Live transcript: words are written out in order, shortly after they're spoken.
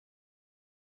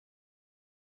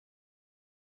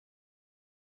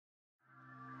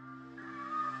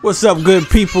What's up, good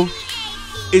people?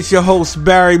 It's your host,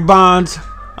 Barry Bondz.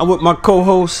 I'm with my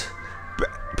co-host,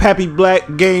 Pappy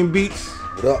Black Game Beats.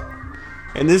 What up?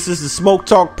 And this is the Smoke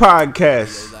Talk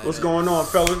Podcast. What's going on,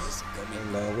 fellas?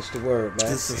 What's the word,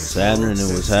 man? What's happening?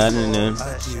 What's happening?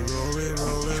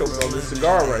 Choked on this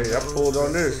cigar right here. I pulled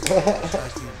on this.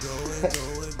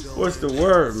 What's the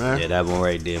word, man? Yeah, that one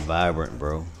right there, vibrant,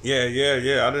 bro. Yeah.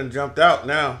 I done jumped out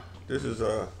now. This is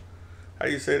how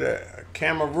you say that? A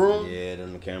camera room? Yeah,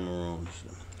 them the camera rooms.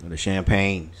 The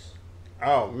champagnes.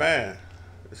 Oh man,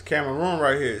 this camera room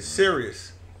right here is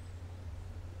serious.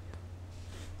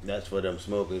 That's for them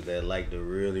smokers that like to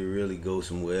really go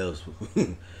somewhere else.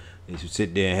 They should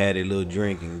sit there and have their little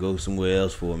drink and go somewhere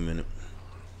else for a minute.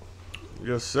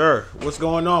 Yes, sir. What's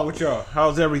going on with y'all?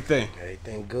 How's everything?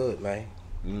 Everything good, man.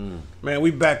 Man, we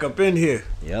back up in here.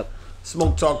 Yep.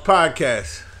 Smoke Talk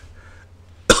Podcast.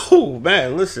 Oh,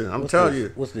 man, listen, I'm telling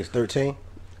you. What's this, 13?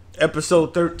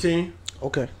 Episode 13.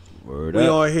 Okay. Word We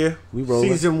up. on here. We rolling.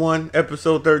 Season 1,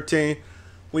 episode 13.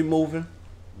 We moving.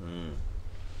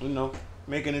 You know,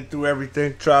 making it through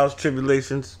everything. Trials,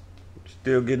 tribulations.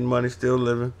 Still getting money, still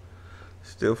living.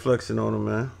 Still flexing on them,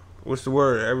 man. What's the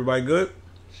word? Everybody good?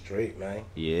 Straight, man.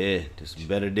 Yeah, just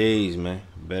better days, man.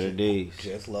 Better days.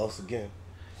 Just lost again.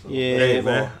 So Yeah, Hey, move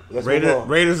man. on. Let's move on.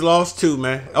 Raiders lost too,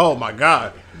 man. Oh, my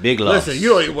God. Big loss. Listen, you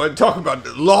don't even want to talk about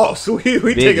the loss. We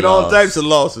taking all loss. types of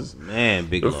losses. Man,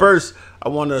 big But loss. first, I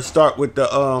want to start with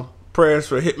the prayers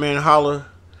for Hitman Holler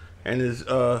and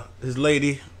his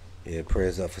lady. Yeah,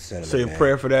 prayers up for Senator, Say a man.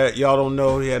 prayer for that. Y'all don't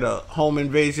know, he had a home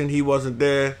invasion. He wasn't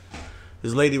there.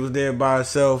 His lady was there by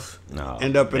herself. Oh,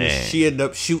 She ended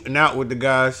up shooting out with the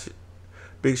guys.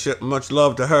 Much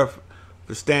love to her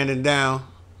for standing down.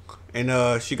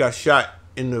 And she got shot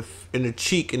in the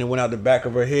cheek and it went out the back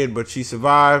of her head, but she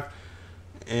survived.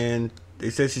 And they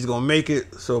said she's gonna make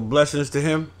it. So blessings to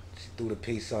him. She threw the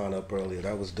peace sign up earlier.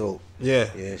 That was dope. Yeah.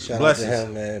 Yeah, shout blessings. out to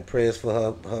him, man. Prayers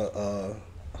for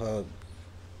her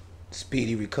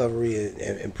speedy recovery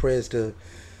and prayers to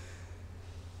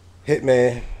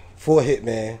Hitman, for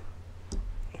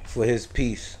his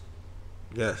peace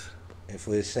Yes. and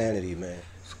for his sanity, man.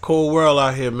 It's a cold world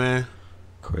out here, man.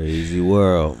 Crazy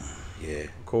world. Yeah.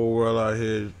 Cold world out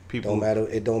here. People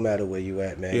It don't matter where you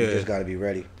at, man. You Yeah. just gotta be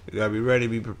ready. You gotta be ready,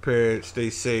 be prepared, stay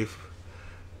safe,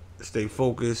 stay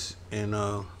focused, and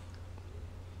not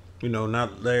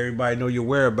let everybody know your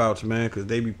whereabouts, man, because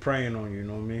they be praying on you. You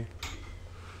know what I mean?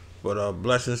 But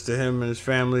blessings to him and his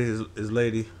family, his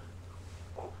lady,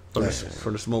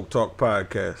 for the Smoke Talk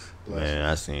Podcast. Man,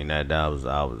 I seen that. I was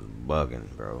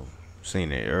bugging, bro.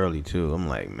 Seen it early too. I'm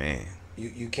like, man.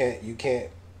 You can't.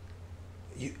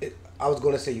 I was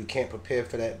gonna say you can't prepare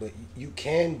for that, but you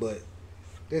can. But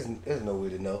there's no way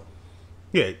to know.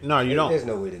 Yeah, no, you don't. There's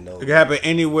no way to know. It can happen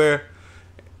anywhere.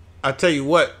 I tell you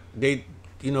what, they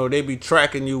be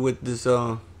tracking you with this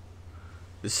the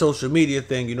social media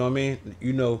thing. You know what I mean?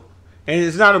 And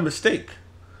it's not a mistake,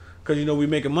 because we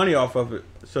making money off of it.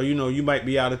 So you might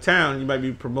be out of town, you might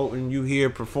be promoting you here,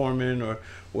 performing or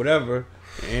whatever.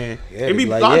 And Yeah, it be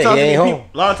like, a lot of times. he ain't home.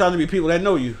 A lot of times it be people that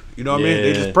know you. You know what I mean? They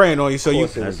Yeah. just praying on you. So you.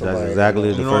 Of course it was That's somebody, exactly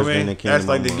You the know what first I thing mean? that came That's to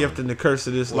like my the mind. gift and the curse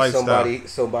of this Or lifestyle.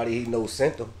 somebody he knows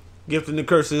sent them. Gift and the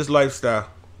curse of this lifestyle.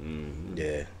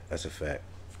 Yeah, that's a fact.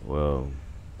 Well,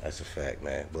 That's a fact,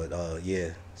 man. But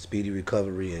yeah, speedy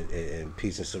recovery and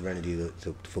peace and serenity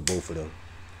for both of them.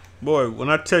 Boy, when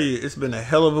I tell you, it's been a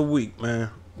hell of a week, man.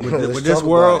 With Let's this talk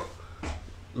world, about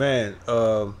man,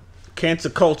 cancer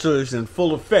culture is in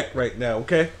full effect right now.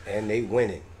 Okay. And they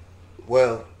winning.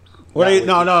 Well, Well,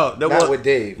 not with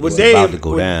Dave. With but- Dave, about to go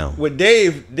with, down. With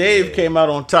Dave came out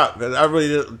on top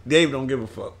because Dave don't give a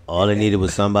fuck. all they needed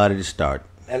was somebody to start.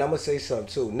 And I'm gonna say something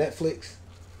too. Netflix,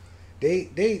 they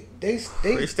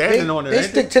standing on it, They ain't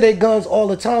stick to their guns all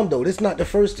the time though. This not the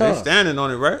first They time. standing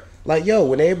on it, right? Like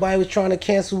when everybody was trying to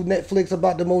cancel Netflix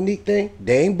about the Monique thing,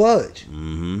 they ain't budge.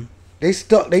 Mm-hmm. They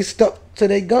stuck to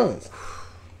their guns.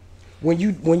 When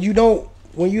you don't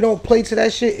play to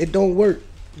that shit, it don't work.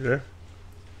 Yeah.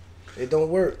 It don't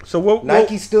work. So what?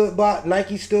 Nike stood by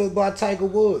Tiger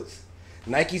Woods.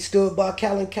 Nike stood by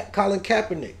Colin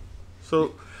Kaepernick.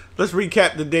 So let's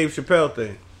recap the Dave Chappelle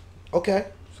thing. Okay.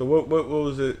 So what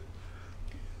was it?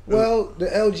 Well, the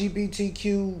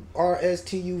LGBTQ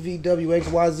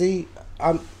RSTUVWXYZ,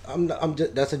 I'm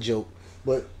just, that's a joke.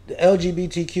 But the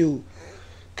LGBTQ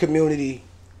community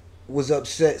was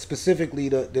upset, specifically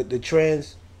the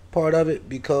trans part of it,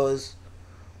 because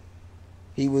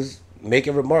he was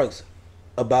making remarks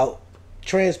about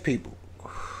trans people.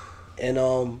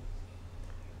 And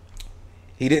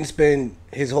he didn't spend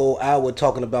his whole hour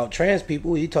talking about trans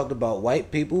people. He talked about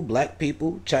white people, black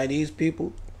people, Chinese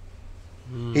people.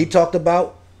 He talked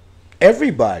about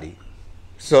everybody.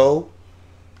 So,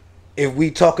 if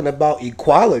we talking about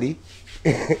equality,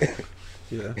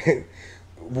 Yeah.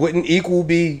 wouldn't equal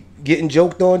be getting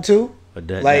joked on too?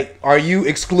 But are you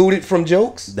excluded from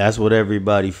jokes? that's what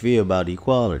everybody feel about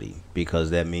equality, because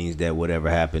that means that whatever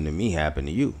happened to me happened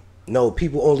to you. No,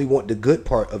 people only want the good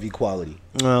part of equality.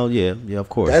 Well, yeah, of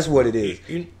course. That's what it is.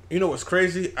 You know what's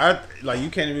crazy? You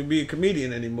can't even be a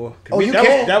comedian anymore. You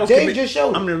can. Dave just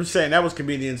showed. I'm just saying that was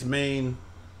comedians' main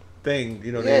thing.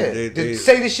 You know, Yeah, they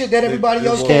say the shit that everybody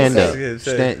else stand can't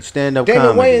say. up, stand up Damon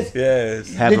comedy. Wayans.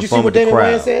 Yes. Having Did you fun see what with the Damon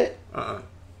crowd. Wayans said? Uh-uh.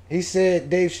 He said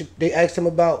they asked him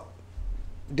about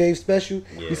Dave's special.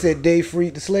 Yeah. He said Dave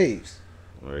freed the slaves.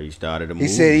 Where he started a He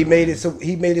movement. said he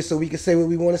made it so we can say what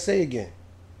we want to say again.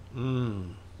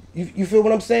 You feel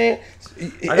what I'm saying?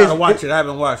 I gotta watch it. I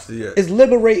haven't watched it yet. It's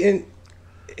liberating.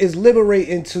 It's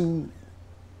liberating to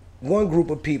one group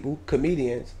of people,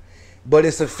 comedians, but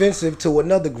it's offensive to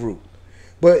another group.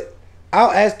 But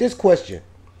I'll ask this question: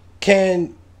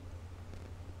 Can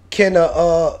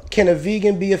a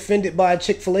vegan be offended by a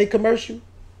Chick-fil-A commercial?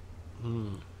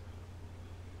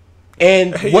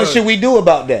 And what should we do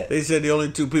about that? They said the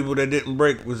only two people that didn't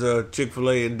break was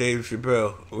Chick-fil-A and Dave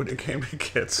Chappelle when it came to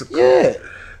cancer. Yeah,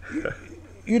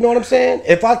 you know what I'm saying.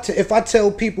 If I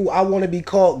tell people I want to be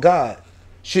called God,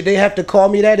 should they have to call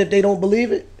me that if they don't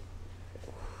believe it?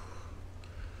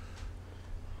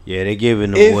 Yeah, they're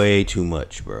giving them way too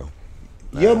much, bro.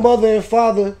 Your mother and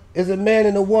father is a man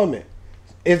and a woman.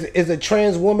 Is a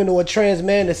trans woman or a trans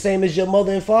man the same as your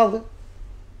mother and father?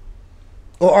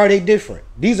 Or are they different?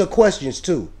 These are questions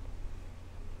too.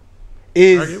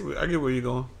 I get where you're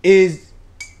going. Is,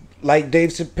 like Dave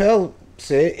Chappelle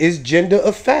said, is gender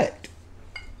a fact?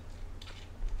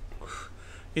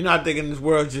 You know, I think in this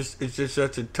world, it's just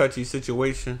such a touchy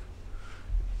situation.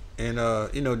 And,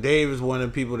 Dave is one of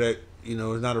the people that,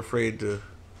 is not afraid to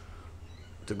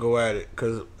go at it.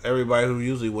 Because everybody who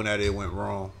usually went at it went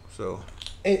wrong. So.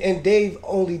 And Dave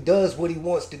only does what he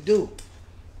wants to do.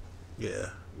 Yeah.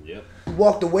 Yep. He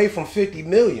walked away from 50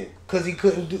 million because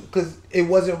it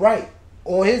wasn't right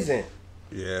on his end.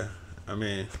 Yeah. I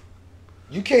mean.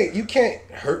 You can't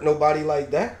hurt nobody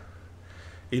like that.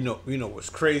 You know what's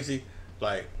crazy?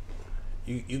 Like,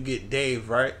 you get Dave,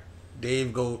 right?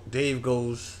 Dave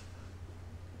goes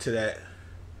to that,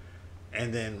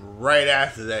 and then right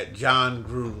after that, Jon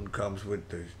Gruden comes with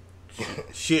the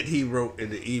shit he wrote in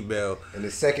the email. In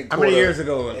the second how quarter. many years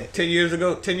ago? 10 years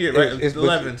ago? 10 years, right? It's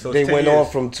 11. So they it's 10 went years.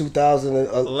 on from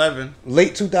 2011,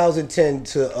 late 2010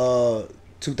 to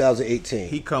 2018.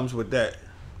 He comes with that.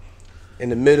 In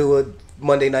the middle of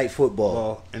Monday Night Football.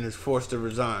 Well, and is forced to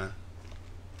resign.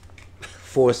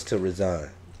 Forced to resign.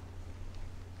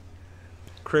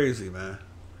 Crazy, man.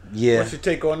 Yeah. What's your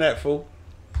take on that, fool?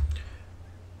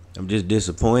 I'm just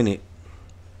disappointed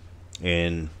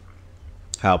in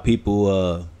how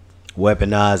people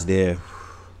weaponize the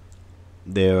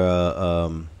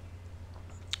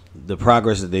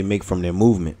progress that they make from their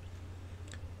movement,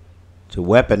 to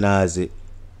weaponize it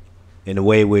in a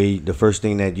way where the first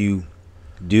thing that you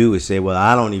do is say, well,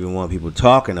 I don't even want people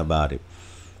talking about it.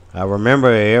 I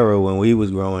remember an era when we was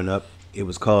growing up, it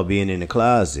was called being in the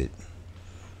closet.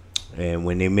 And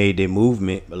when they made their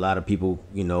movement, a lot of people,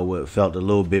 felt a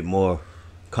little bit more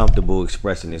comfortable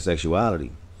expressing their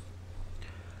sexuality.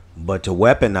 But to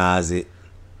weaponize it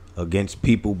against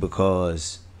people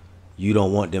because you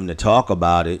don't want them to talk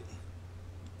about it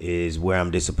is where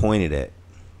I'm disappointed at.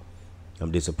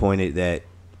 I'm disappointed that,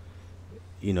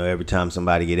 every time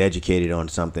somebody get educated on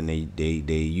something, they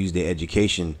use their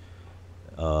education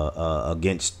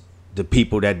against the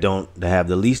people that have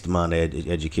the least amount of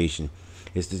education.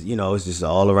 It's just, it's just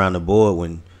all around the board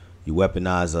when you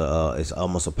weaponize it's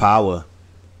almost a power.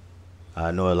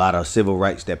 I know a lot of civil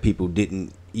rights that people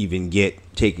didn't even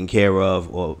get taken care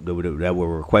of or that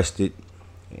were requested,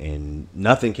 and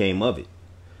nothing came of it.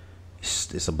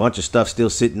 It's a bunch of stuff still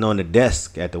sitting on the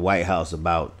desk at the White House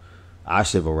about our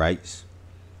civil rights,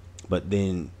 but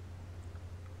then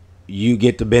you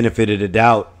get the benefit of the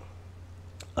doubt.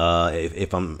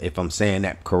 If I'm saying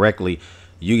that correctly,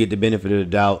 you get the benefit of the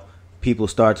doubt. People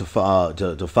start to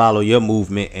follow your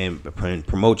movement and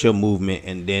promote your movement,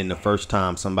 and then the first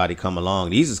time somebody come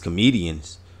along, these is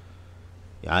comedians.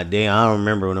 I don't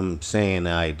remember them saying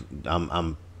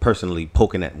I'm personally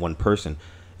poking at one person,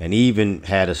 and he even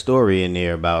had a story in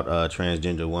there about a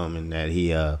transgender woman that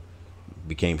he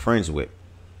became friends with.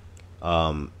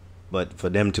 But for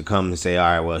them to come and say, all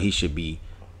right, well, he should be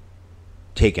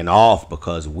taken off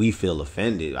because we feel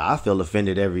offended. I feel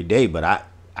offended every day, but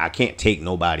I can't take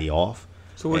nobody off.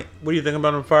 So what do you think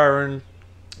about him firing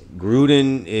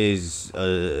Gruden is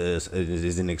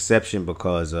an exception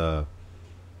because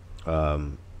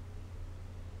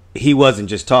he wasn't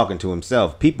just talking to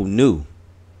himself. People knew.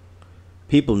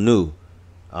 And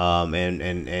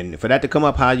for that to come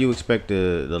up, how you expect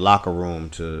the locker room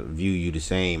to view you the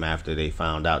same after they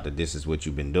found out that this is what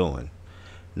you've been doing?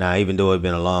 Now, even though it's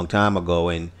been a long time ago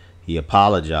and he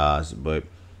apologized, but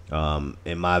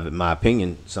in my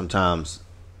opinion, sometimes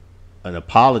an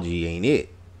apology ain't it.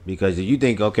 Because if you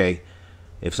think, okay,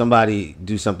 if somebody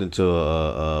do something to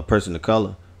a person of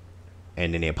color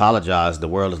and then they apologize, the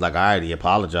world is like, all right, he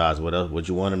apologized. What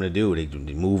you want them to do? They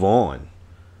move on.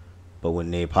 But when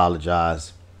they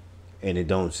apologize and it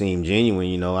don't seem genuine,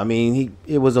 you know, I mean,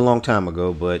 it was a long time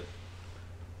ago, but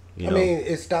you know. I mean,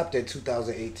 it stopped at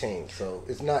 2018, so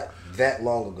it's not that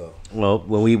long ago. Well,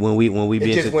 when we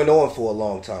it just went on for a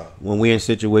long time. When we're in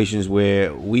situations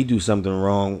where we do something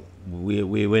wrong,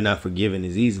 we're not forgiven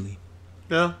as easily.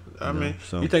 Yeah, I mean,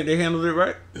 you think they handled it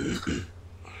right?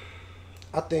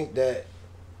 I think that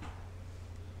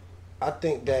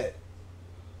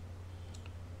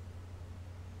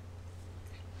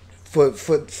for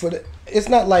the, it's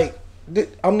not like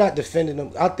I'm not defending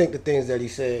him. I think the things that he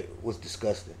said was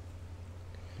disgusting.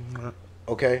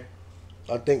 Okay,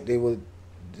 I think they were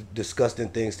disgusting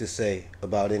things to say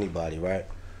about anybody, right?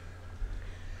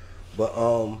 But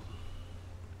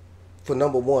for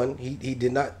number one, he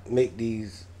did not make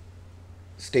these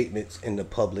statements in the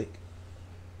public.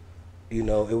 You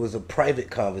know, it was a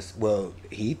private well,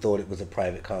 he thought it was a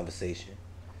private conversation.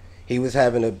 He was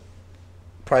having a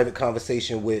private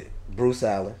conversation with Bruce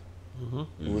Allen, who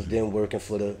was then working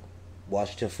for the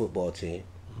Washington football team.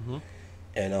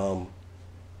 And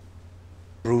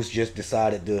Bruce just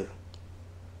decided to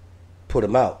put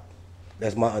him out.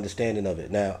 That's my understanding of it.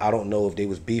 Now, I don't know if they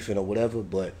was beefing or whatever,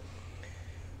 but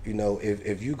you know,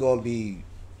 if you're gonna be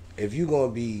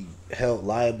held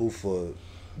liable for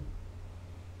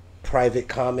private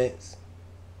comments,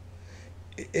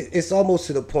 it's almost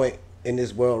to the point in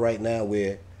this world right now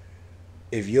where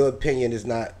if your opinion is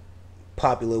not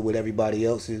popular with everybody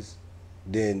else's,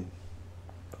 then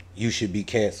you should be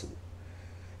canceled.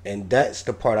 And that's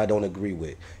the part I don't agree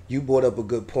with. You brought up a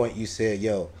good point. You said,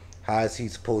 yo, how is he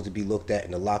supposed to be looked at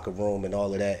in the locker room and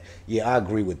all of that? Yeah, I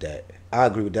agree with that. I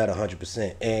agree with that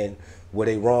 100%. And were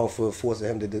they wrong for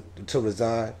forcing him to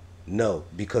resign? No,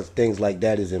 because things like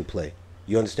that is in play.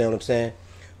 You understand what I'm saying?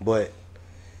 But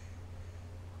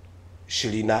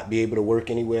should he not be able to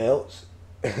work anywhere else?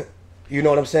 You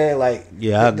know what I'm saying? Like,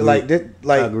 yeah, I agree.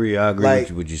 I agree like,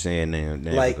 with what you're saying now.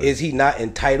 Like, is he not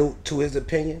entitled to his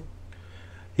opinion?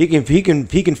 He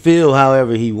can feel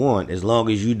however he want as long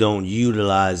as you don't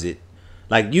utilize it.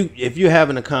 Like if you're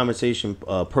having a conversation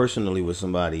personally with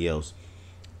somebody else,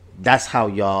 that's how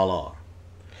y'all are.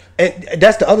 And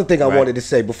that's the other thing I wanted to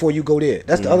say before you go there.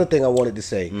 That's the other thing I wanted to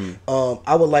say.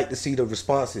 I would like to see the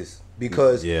responses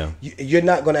because you're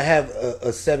not going to have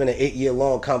a 7 or 8 year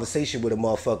long conversation with a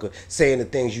motherfucker saying the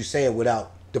things you're saying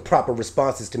without the proper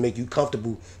responses to make you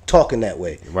comfortable talking that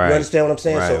way. Right. You understand what I'm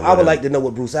saying? Right. So I would like to know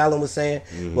what Bruce Allen was saying,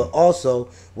 but also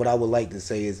what I would like to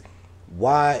say is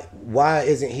why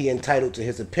isn't he entitled to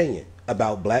his opinion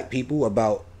about black people,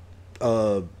 about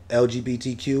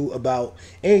LGBTQ, about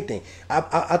anything?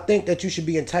 I think that you should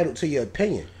be entitled to your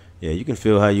opinion. Yeah, you can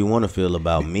feel how you want to feel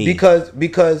about me. Because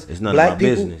it's none of my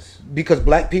business. Because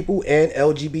black people and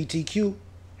LGBTQ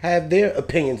have their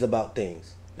opinions about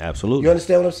things. Absolutely. You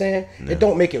understand what I'm saying? No. It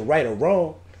don't make it right or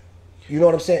wrong. You know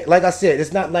what I'm saying? Like I said,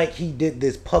 it's not like he did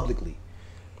this publicly.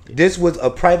 This was a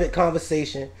private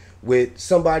conversation with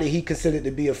somebody he considered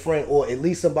to be a friend, or at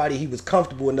least somebody he was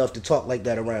comfortable enough to talk like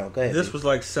that around. Go ahead. This was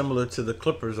like similar to the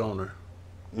Clippers owner.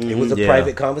 It was a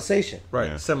private conversation.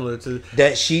 Right. Yeah. Similar to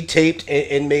that she taped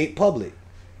and made public.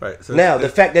 Right. So now, the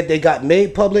fact that they got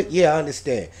made public, yeah, I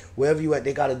understand. Wherever you at,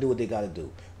 they got to do what they got to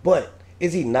do. But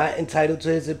is he not entitled to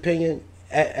his opinion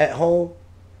at home?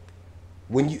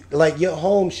 When you your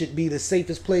home should be the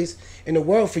safest place in the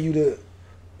world for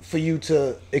you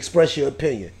to express your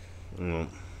opinion.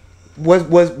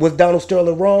 Was Donald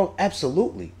Sterling wrong?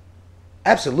 Absolutely.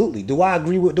 Absolutely. Do I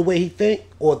agree with the way he think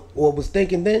or was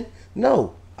thinking then?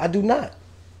 No, I do not.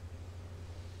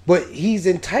 But he's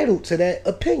entitled to that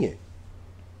opinion.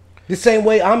 The same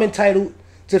way I'm entitled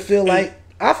to feel like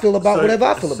I feel about whatever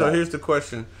I feel about. So here's the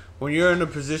question. When you're in a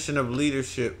position of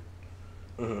leadership,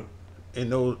 in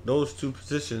those two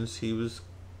positions, he was,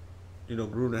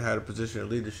 Gruden had a position of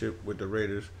leadership with the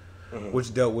Raiders,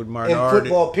 which dealt with minorities. In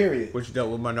football, period. Which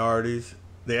dealt with minorities.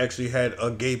 They actually had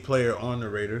a gay player on the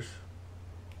Raiders.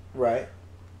 Right.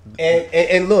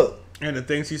 And look. And the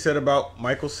things he said about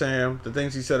Michael Sam, the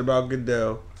things he said about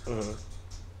Goodell,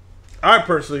 I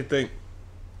personally think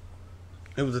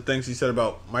it was the things he said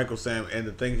about Michael Sam and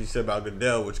the things he said about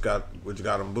Goodell, which got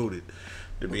him booted.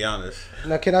 To be honest.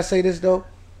 Now, can I say this though?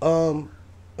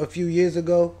 A few years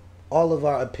ago, all of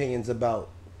our opinions about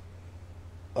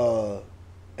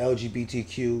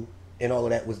LGBTQ and all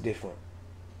of that was different.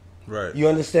 Right. You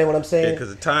understand what I'm saying? Yeah, because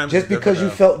the time just because you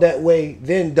felt that way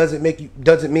then doesn't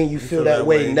mean you feel that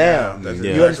way now. That's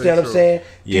You exactly understand what I'm true. saying?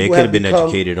 Yeah, People it could have been become-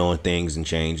 educated on things and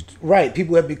changed. Right.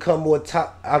 People have become more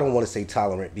I don't want to say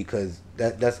tolerant because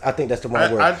that's I think that's the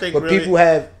wrong word. I think but really,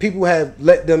 people have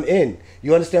let them in.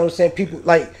 You understand what I'm saying? People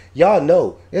like y'all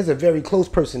know there's a very close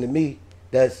person to me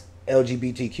that's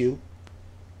LGBTQ.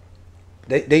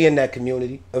 They in that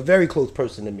community. A very close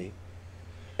person to me.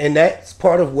 And that's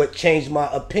part of what changed my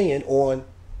opinion on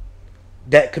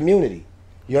that community.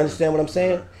 You understand what I'm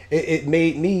saying? It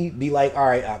made me be like, all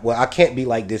right, I can't be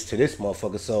like this to this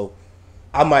motherfucker, so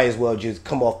I might as well just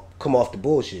come off the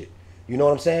bullshit. You know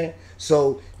what I'm saying?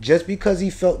 So just because he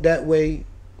felt that way,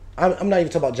 I'm not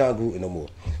even talking about Jon Gruden no more.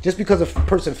 Just because a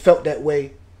person felt that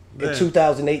way in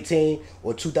 2018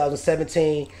 or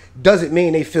 2017 doesn't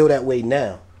mean they feel that way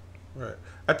now. Right.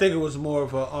 I think it was more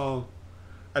of the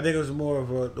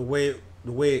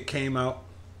way it came out.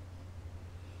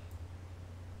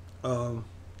 I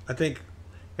think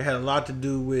it had a lot to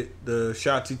do with the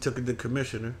shots he took at the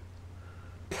commissioner.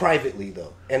 Privately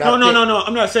though. And No.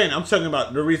 I'm not saying. I'm talking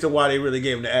about the reason why they really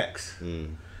gave him the X. You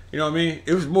know what I mean?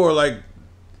 It was more like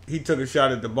he took a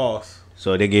shot at the boss.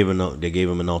 So they gave him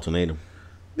an ultimatum.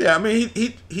 Yeah, I mean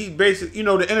he basically,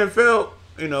 the NFL,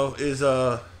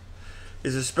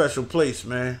 is a special place,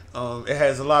 man. It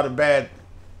has a lot of bad.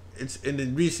 It's in the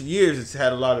recent years. They've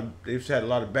had a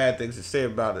lot of bad things to say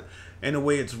about it, and the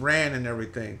way it's ran and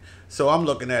everything. So I'm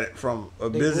looking at it from a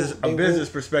business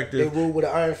perspective. They rule with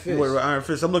an iron fist. With an iron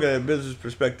fist. I'm looking at a business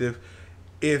perspective.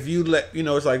 If you let,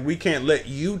 it's like we can't let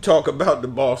you talk about the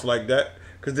boss like that,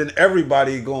 because then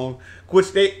everybody going,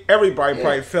 everybody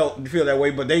probably feel that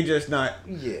way, but they just not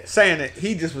saying it.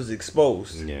 He just was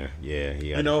exposed. Yeah,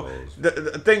 he exposed.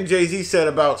 The thing Jay-Z said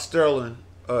about Sterling,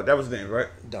 that was his name, right?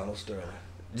 Donald Sterling.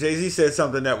 Jay-Z said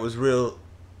something that was real.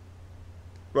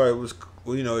 Right, it was,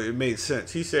 it made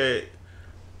sense. He said,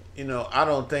 I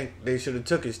don't think they should have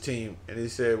took his team, and he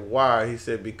said why? He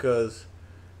said because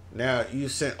now you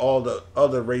sent all the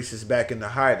other races back into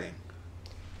hiding.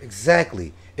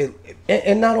 Exactly.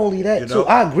 And not only that, too.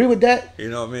 I agree with that. You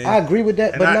know what I mean? I agree with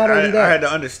that, and but not only that. I had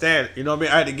to understand, you know what I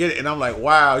mean? I had to get it, and I'm like,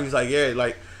 wow. He's like, yeah,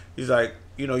 he's like,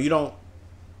 you don't,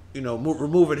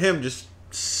 removing him, just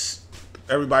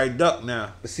everybody duck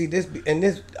now. But see,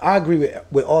 I agree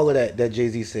with all of that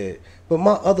Jay-Z said. But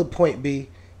my other point be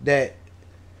that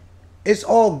it's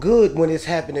all good when it's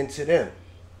happening to them,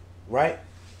 right?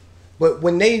 But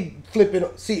when they flip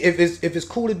it, see, if it's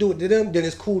cool to do it to them, then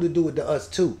it's cool to do it to us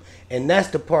too. And that's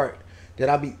the part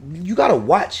that you gotta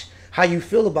watch how you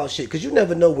feel about shit, because you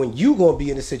never know when you gonna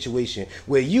be in a situation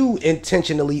where you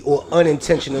intentionally or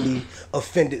unintentionally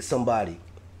offended somebody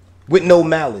with no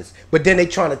malice, but then they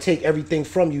trying to take everything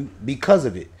from you because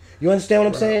of it. You understand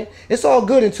what I'm saying? It's all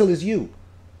good until it's you.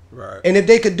 Right. And if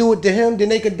they could do it to him, then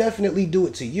they could definitely do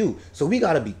it to you. So we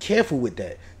gotta be careful with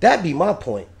that. That'd be my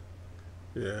point.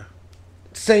 Yeah.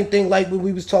 Same thing like when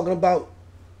we was talking about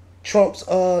Trump's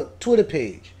Twitter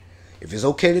page. If it's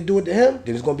okay to do it to him,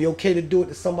 then it's gonna be okay to do it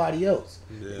to somebody else.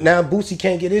 Yeah. Now Boosie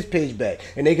can't get his page back,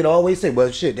 and they can always say,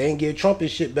 "Well, shit, they ain't give Trump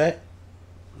his shit back."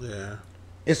 Yeah.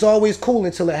 It's always cool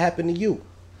until it happened to you.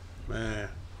 Man,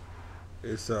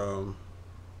 it's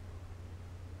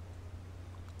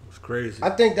crazy. I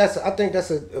think that's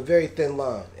a very thin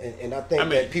line, and I think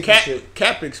that people should.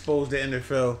 Cap exposed the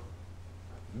NFL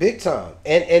big time,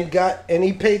 and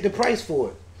he paid the price for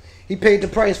it. He paid the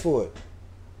price for it.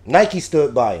 Nike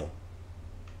stood by him.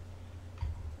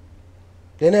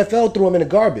 The NFL threw him in the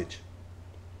garbage.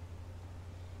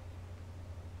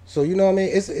 So you know what I mean?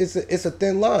 It's a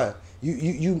thin line.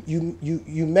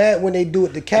 You mad when they do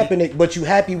it to Kaepernick, but you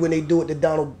happy when they do it to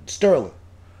Donald Sterling.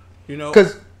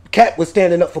 Because Cap was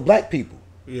standing up for black people.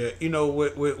 Yeah,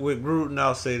 with Gruden,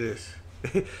 I'll say this: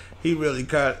 he really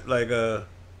got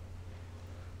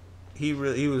he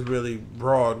was really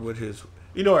broad with his.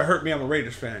 It hurt me. I'm a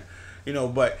Raiders fan,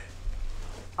 but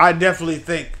I definitely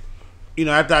think,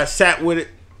 after I sat with it,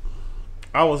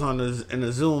 I was in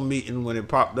a Zoom meeting when it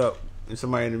popped up, and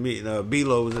somebody in the meeting,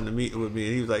 B-Lo was in the meeting with me,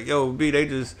 and he was like, "Yo, B, they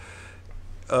just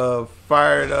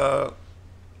fired,"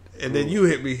 and then you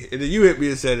hit me, and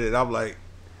said it. I'm like,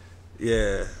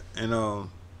 yeah, and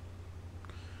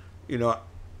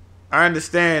I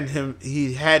understand him.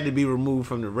 He had to be removed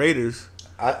from the Raiders.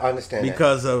 I understand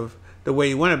because of the way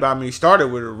he went about me. He started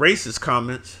with racist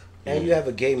comments. And you have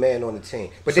a gay man on the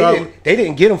team, but So, they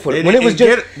didn't get him for that. When it was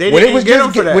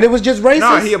just racist.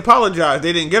 No, he apologized.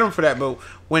 They didn't get him for that, but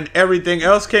when everything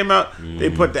else came out,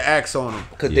 they put the axe on him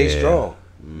because they strong.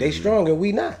 They strong and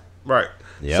we not. Right.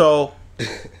 Yep. So,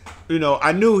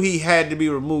 I knew he had to be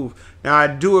removed. Now I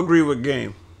do agree with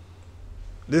Game.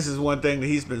 This is one thing that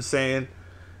he's been saying,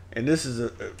 and this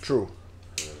is true.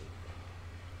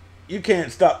 You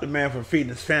can't stop the man from feeding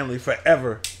his family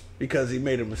forever because he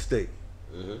made a mistake.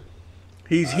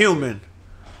 He's human.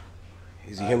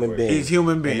 He's a human being. He's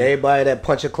human being. And everybody that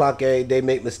punch a clock every day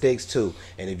make mistakes too.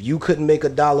 And if you couldn't make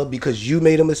 $1 because you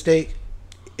made a mistake,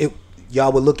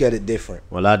 y'all would look at it different.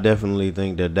 Well, I definitely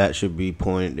think that should be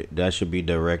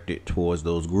directed towards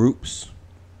those groups,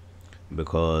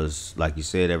 because, like you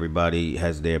said, everybody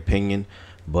has their opinion,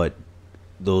 but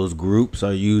those groups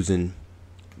are using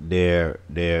their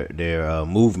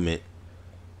movement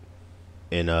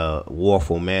in a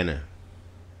warful manner.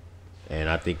 And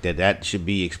I think that should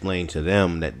be explained to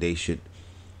them, that they should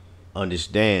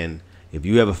understand, if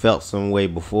you ever felt some way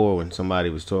before when somebody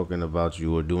was talking about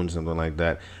you or doing something like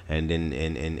that, and then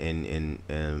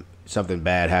and something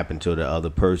bad happened to the other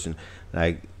person,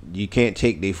 like, you can't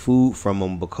take their food from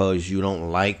them because you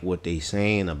don't like what they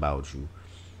saying about you.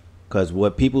 Because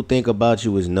what people think about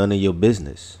you is none of your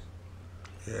business.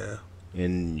 Yeah.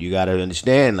 And you got to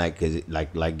understand, like, cause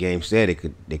like Game said,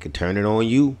 they could turn it on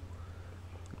you.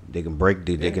 They can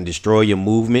they can destroy your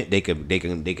movement. They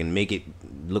can make it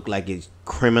look like it's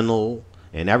criminal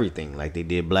and everything, like they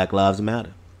did Black Lives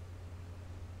Matter.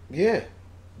 Yeah,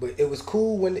 but it was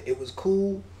cool when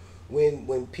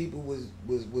people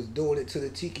was doing it to the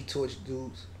Tiki Torch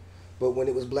dudes, but when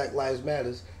it was Black Lives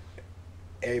Matters,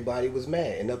 everybody was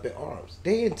mad and up in arms.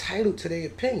 They entitled to their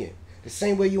opinion the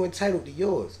same way you entitled to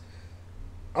yours.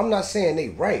 I'm not saying they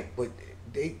right, but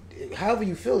they, however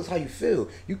you feel is how you feel.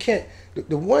 You can't.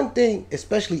 The one thing,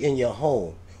 especially in your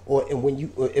home, or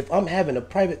if I'm having a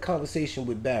private conversation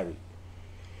with Barry,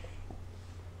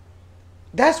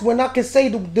 that's when I can say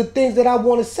the things that I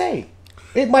want to say.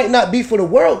 It might not be for the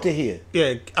world to hear.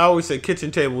 Yeah, I always say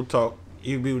kitchen table talk.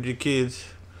 You be with your kids.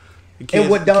 And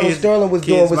what Donald Sterling was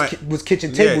doing was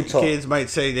kitchen table talk. Kids might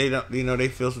say they don't, they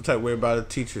feel some type of way about a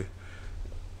teacher.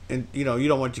 And you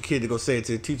don't want your kid to go say it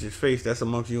to the teacher's face. That's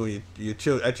amongst you and your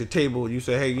children at your table. You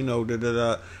say, hey,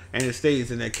 and it stays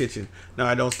in that kitchen. No,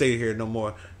 I don't stay here no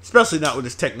more. Especially not with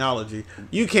this technology.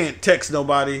 You can't text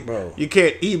nobody. Bro. You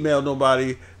can't email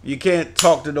nobody. You can't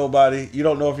talk to nobody. You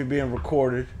don't know if you're being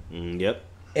recorded. Yep.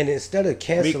 And instead of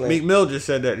canceling, Meek Mill just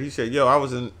said that. He said, yo, I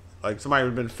was in, like, somebody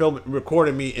had been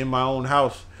recording me in my own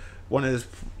house, one of his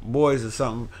boys or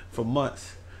something, for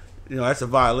months. That's a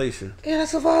violation. Yeah,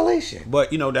 that's a violation. But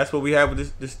that's what we have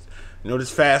with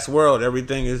this fast world.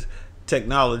 Everything is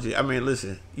technology. I mean,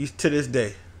 listen, to this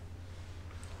day,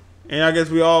 and I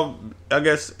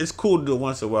guess it's cool to do it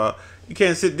once in a while. You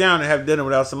can't sit down and have dinner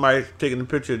without somebody taking a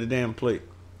picture of the damn plate.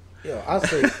 Yo, I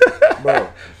say, bro,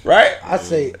 right? I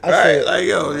say, like,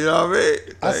 yo, you know what I mean?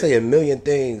 I say a million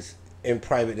things in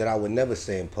private that I would never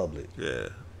say in public. Yeah,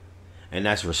 and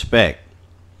that's respect.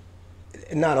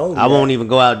 Not only I won't even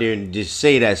go out there and just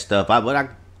say that stuff.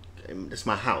 It's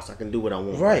my house. I can do what I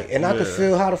want. Right, and I can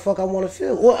feel how the fuck I want to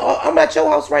feel. Well, I'm at your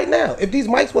house right now. If these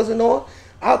mics wasn't on,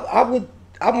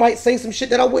 I might say some shit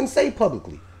that I wouldn't say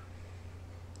publicly.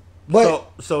 But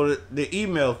so the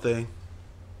email thing.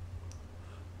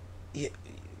 Yeah,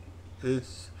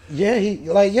 it's. Yeah,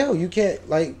 you can't,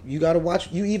 you gotta watch.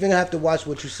 You even have to watch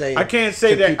what you say. I can't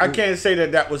say that. People. I can't say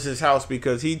that was his house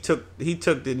because he took the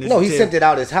initiative. No, he sent it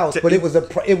out his house, but it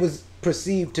was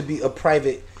perceived to be a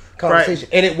private conversation,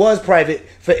 and it was private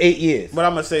for 8 years. But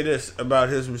I'm gonna say this about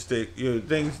his mistake.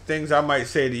 Things I might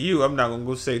say to you, I'm not gonna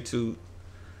go say to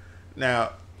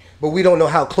now. But we don't know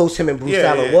how close him and Bruce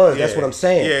Allen was. That's what I'm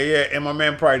saying. Yeah. And my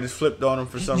man probably just flipped on him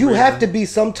for some reason. You have to be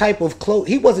some type of close.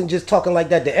 He wasn't just talking like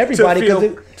that to everybody.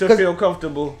 To feel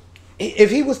comfortable. If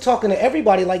he was talking to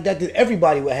everybody like that, then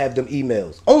everybody would have them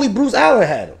emails. Only Bruce Allen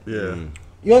had them. Yeah.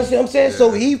 You understand what I'm saying? Yeah.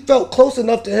 So he felt close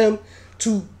enough to him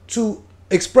to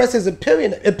express his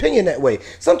opinion that way.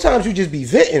 Sometimes you just be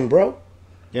venting, bro.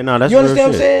 Yeah, no, that's you understand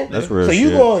what I'm saying? That's real. So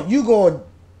you going to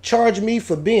charge me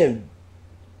for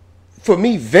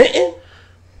me venting,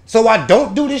 so I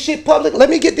don't do this shit public? Let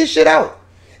me get this shit out,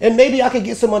 and maybe I can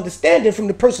get some understanding from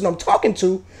the person I'm talking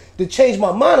to change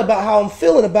my mind about how I'm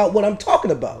feeling about what I'm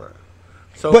talking about. Right.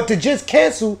 So, but to just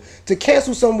cancel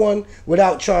someone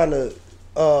without trying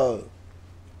to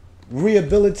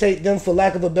rehabilitate them, for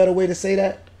lack of a better way to say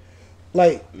that,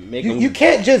 like you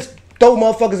can't just throw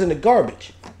motherfuckers in the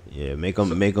garbage. Yeah, make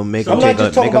them I'm take not a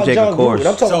just talking about Jon course. Gruden.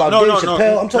 I'm talking about Dave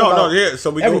Chappelle. I'm talking about yeah. So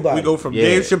we go from Yeah.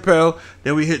 Dave Chappelle,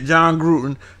 then we hit Jon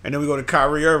Gruden, and then we go to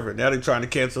Kyrie Irving. Now they're trying to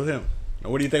cancel him.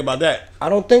 What do you think about that? I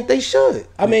don't think they should.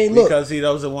 I mean, look, because he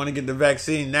doesn't want to get the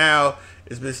vaccine. Now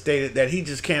it's been stated that he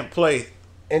just can't play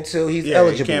until he's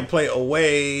eligible. He can't play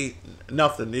away.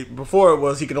 Nothing. Before it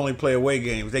was he could only play away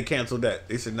games. They canceled that.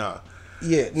 They said nah.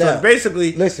 Yeah. So now,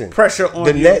 basically, listen, pressure on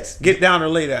the you. Nets, get down or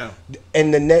lay down.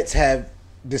 And the Nets have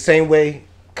the same way.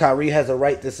 Kyrie has a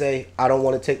right to say, I don't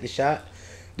want to take the shot.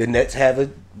 The Nets have a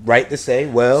right to say,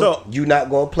 well, so, you're not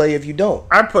going to play if you don't.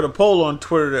 I put a poll on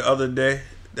Twitter the other day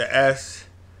that asked,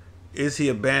 is he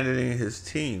abandoning his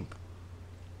team?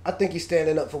 I think he's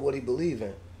standing up for what he believes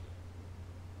in.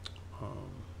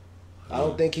 I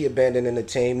don't think he abandoning the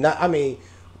team. Not, I mean,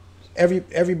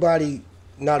 everybody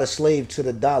not a slave to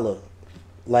the dollar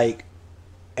like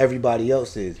everybody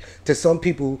else is. To some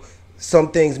people,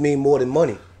 some things mean more than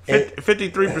money.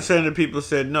 53% of the people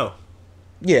said no.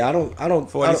 Yeah, I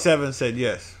don't. 47 said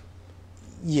yes.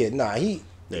 Yeah, nah.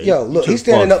 Look, he's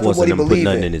standing up for what he believes in.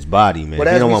 Put nothing in his body, man.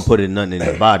 He don't want to put nothing in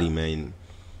his body, man.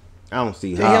 I don't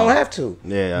see how. He don't have to.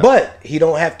 Yeah, but he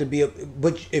don't have to be.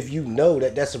 But if you know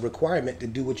that that's a requirement to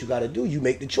do what you got to do, you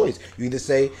make the choice. You either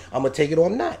say I'm gonna take it or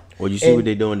I'm not. Well, you see what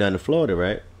they're doing down in Florida,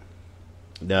 right?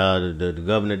 The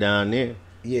governor down there.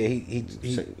 Yeah,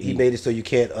 he made it so you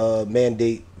can't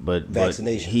mandate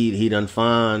vaccination. But he done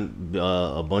fined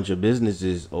a bunch of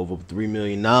businesses over $3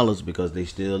 million because they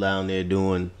still down there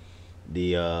doing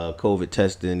the COVID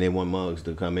testing. They want mugs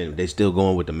to come in. They still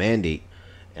going with the mandate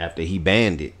after he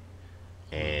banned it,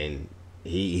 and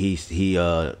he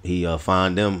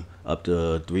fined them up to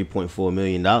 $3.4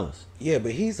 million. Yeah,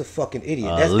 but he's a fucking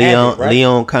idiot. That's Leon, Abbott, right?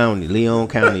 Leon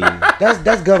County.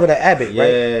 That's Governor Abbott, right?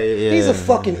 Yeah. He's a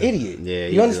fucking idiot. Yeah,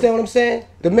 you understand what I'm saying?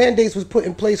 The mandates was put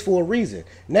in place for a reason.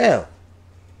 Now,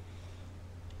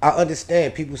 I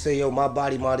understand people say, yo, my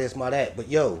body, my this, my that. But,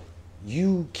 yo,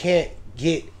 you can't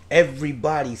get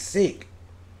everybody sick.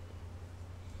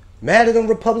 Mad at them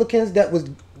Republicans that was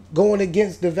going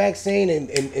against the vaccine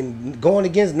and going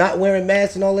against not wearing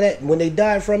masks and all of that. When they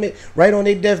died from it, right on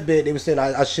their deathbed, they were saying,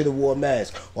 I should have wore a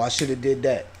mask or I should have did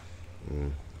that.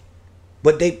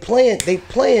 But they playing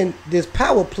this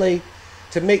power play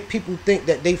to make people think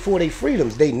that they for their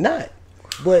freedoms. They not.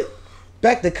 But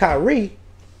back to Kyrie,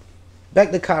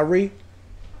 like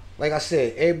I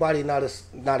said, everybody not a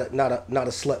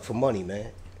slut for money,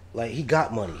 man. Like, he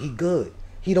got money. He good.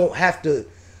 He don't have to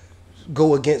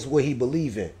go against what he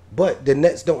believe in. But the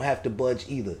Nets don't have to budge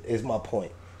either, is my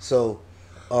point. So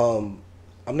I'm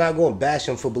not going to bash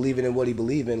him for believing in what he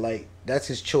believe in. Like, that's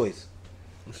his choice.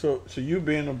 So you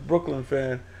being a Brooklyn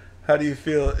fan, how do you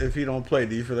feel if he don't play?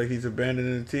 Do you feel like he's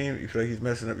abandoning the team? You feel like he's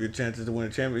messing up your chances to win a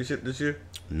championship this year?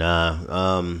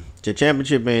 Nah. The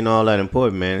championship ain't all that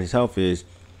important, man. His health is.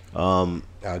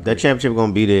 That championship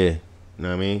going to be there. You know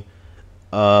what I mean?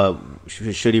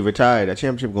 Should he retire, that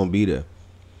championship going to be there.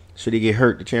 Should he get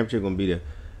hurt, the championship going to be there.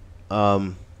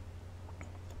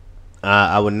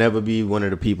 I would never be one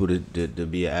of the people to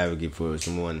be an advocate for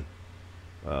someone.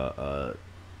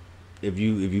 If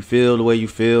you feel the way you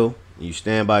feel, you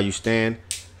stand by you stand.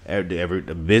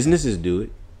 The businesses do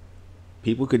it.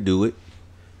 People could do it.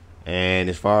 And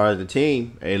as far as the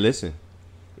team, hey, listen,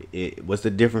 what's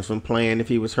the difference from playing if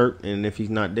he was hurt and if he's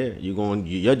not there?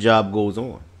 Your job goes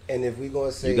on. And if we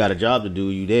gonna say you got a job to do,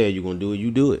 you there, you gonna do it, you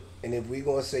do it. And if we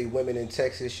gonna say women in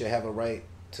Texas should have a right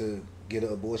to get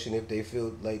an abortion if they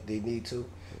feel like they need to,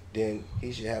 then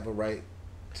he should have a right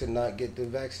to not get the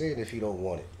vaccine if he don't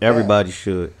want it. Everybody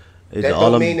should. That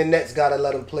don't mean the Nets gotta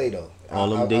let him play though. All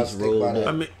them dates roll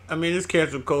up. I mean, this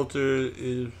cancel culture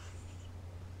is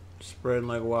spreading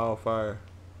like wildfire.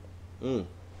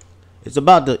 It's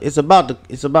about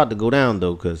to go down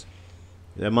though, cause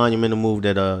that monumental move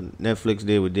that Netflix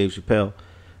did with Dave Chappelle,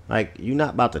 like, you're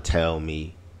not about to tell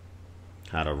me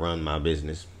how to run my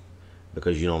business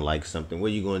because you don't like something. What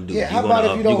are you gonna do? Yeah, how about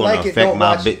if you don't like it, don't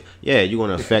watch it? Yeah, you're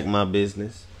gonna affect my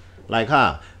business. Like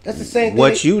how? That's the same thing.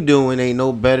 What you doing ain't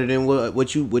no better than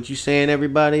what you saying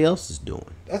everybody else is doing.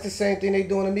 That's the same thing they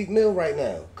doing to Meek Mill right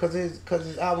now, cause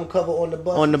his album cover on the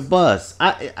bus. On the bus,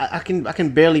 I can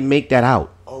barely make that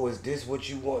out. Oh, is this what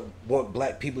you want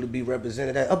black people to be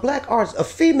represented at? A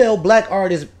female black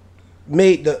artist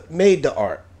made the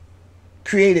art,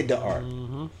 created the art.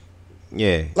 Mm-hmm.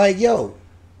 Yeah. Like, yo,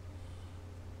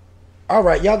 all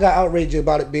right, y'all got outraged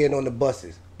about it being on the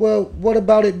buses. Well, what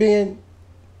about it being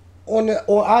on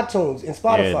iTunes and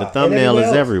Spotify? Yeah, the thumbnail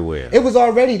is everywhere. It was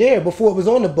already there before it was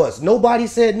on the bus. Nobody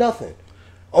said nothing.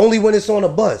 Only when it's on a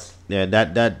bus. Yeah,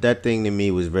 that thing to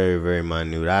me was very, very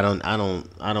minute. I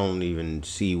don't even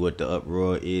see what the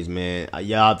uproar is, man.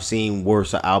 Y'all have seen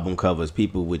worse album covers.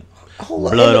 People with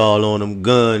blood all on them,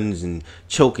 guns and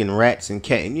choking rats and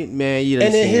cat. Man, you done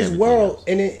and in seen his world, else.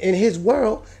 and in his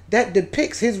world, that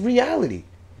depicts his reality.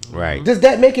 Right. Does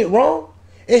that make it wrong?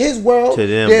 In his world, To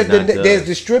them, there's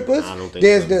the strippers, I don't think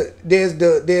there's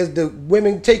so. there's the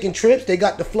women taking trips. They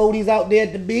got the floaties out there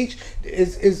at the beach.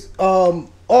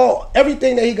 All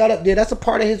everything that he got up there. That's a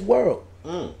part of his world.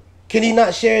 Can he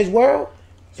not share his world?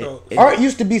 So Art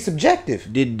used to be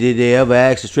subjective. Did they ever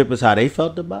ask the strippers how they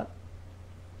felt about it?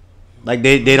 Like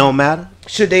they don't matter?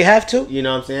 Should they have to? You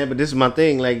know what I'm saying? But this is my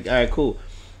thing. Like, all right, cool.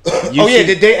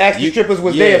 Did they ask the strippers?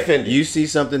 Was they offended? You see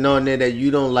something on there that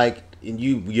you don't like, and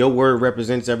your word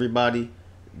represents everybody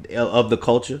of the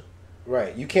culture.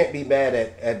 Right. You can't be mad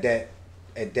at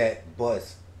that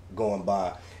bus going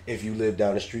by if you live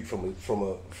down the street from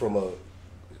a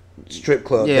strip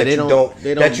club. Yeah, they don't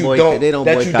say nothing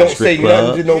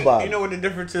to nobody. You know what the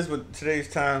difference is with today's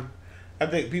time? I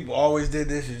think people always did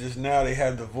this. It's just now they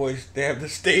have the voice, they have the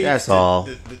stage. That's all.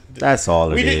 That's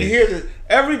all. We didn't hear this.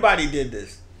 Everybody did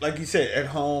this. Like you said, at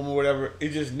home or whatever.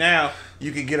 It's just now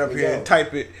you can get up here and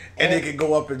type it, and it can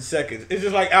go up in seconds. It's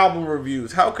just like album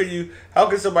reviews. How can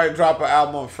somebody drop an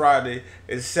album on Friday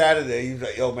and Saturday? He's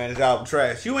like, yo, man, this album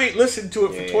trash. You ain't listened to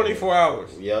it for 24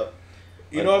 hours. Yep.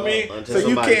 You know what I mean? Until so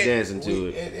somebody dancing to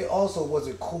it. It also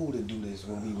wasn't cool to do this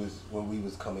when we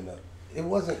was coming up. It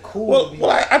wasn't cool. Well,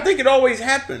 I think it always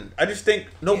happened. I just think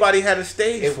nobody had a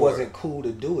stage. It wasn't cool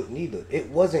to do it neither. It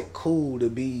wasn't cool to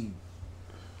be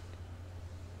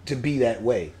that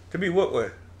way. To be what way?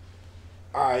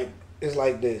 All right, it's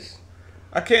like this.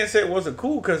 I can't say it wasn't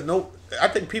cool because I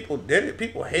think people did it.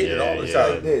 People hate it all the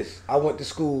time. Like this. I went to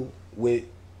school with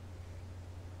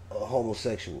a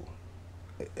homosexual.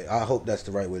 I hope that's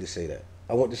the right way to say that.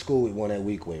 I went to school with one at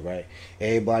Weekway, right?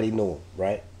 Everybody knew him,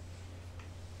 right?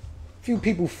 Few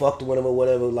people fucked with him or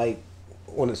whatever, like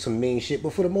on some mean shit,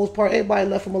 but for the most part, everybody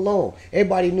left him alone.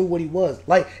 Everybody knew what he was.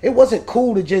 Like, it wasn't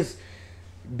cool to just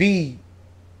be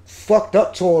fucked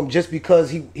up to him just because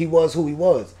he was who he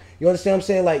was. You understand what I'm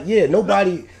saying? Like, yeah,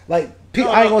 nobody, like,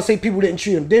 I ain't gonna say people didn't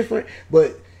treat him different,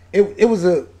 but it was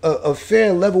a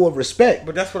fair level of respect.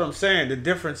 But that's what I'm saying. The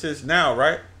difference is now,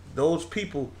 right? Those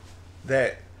people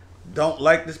that don't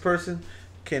like this person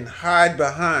can hide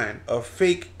behind a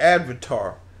fake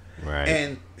avatar. Right.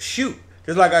 And shoot.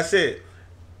 Just like I said,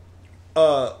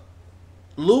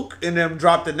 Luke and them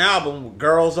dropped an album with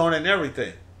girls on it and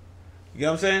everything. You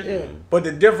know what I'm saying? Yeah. But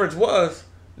the difference was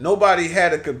nobody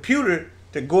had a computer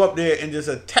to go up there and just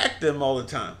attack them all the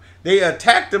time. They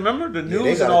attacked them, remember the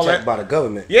news they and all got attacked that? by the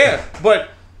government. Yeah, but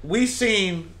we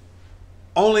seen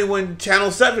only when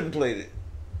Channel 7 played it.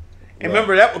 And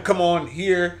remember that would come on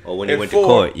here. Or when they went to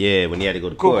court. Yeah, when he had to go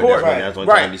to court. That's the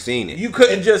only time you seen it. You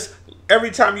couldn't just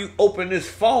every time you open this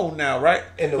phone now, right?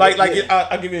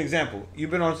 I'll give you an example.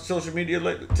 You've been on social media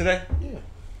today? Yeah.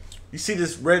 You see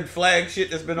this red flag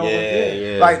shit that's been over?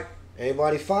 Yeah. Like,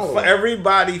 everybody follows.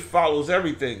 Everybody follows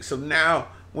everything. So now,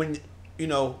 when,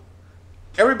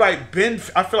 everybody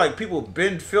I feel like people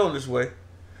been feeling this way.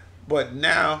 But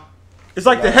now, it's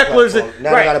like the hecklers.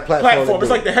 Now they got a platform. It's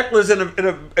like the hecklers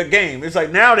in a game. It's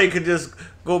like now they could just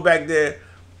go back there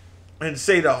and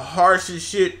say the harshest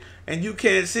shit. And you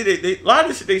can't see a lot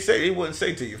of shit they say they wouldn't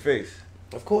say to your face.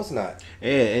 Of course not. Yeah,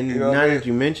 and now that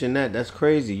you mention that, that's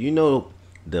crazy. You know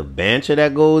the banter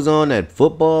that goes on at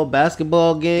football,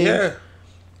 basketball games?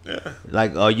 Yeah.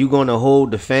 Like, are you going to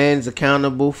hold the fans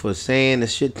accountable for saying the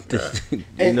shit?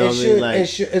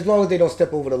 As long as they don't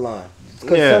step over the line.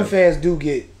 Because some fans do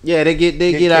get... Yeah, they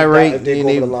get irate. If they go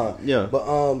over the line. Yeah.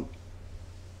 But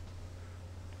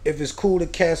if it's cool to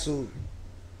cancel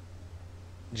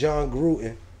Jon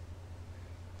Gruden,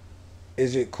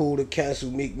 is it cool to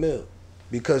cancel Meek Mill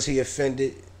because he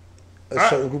offended a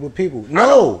certain group of people?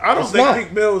 No, I don't think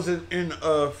Meek Mill's in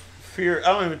fear. I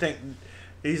don't even think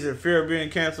he's in fear of being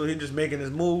canceled. He's just making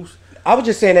his moves. I was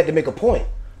just saying that to make a point.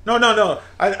 No.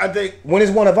 I think when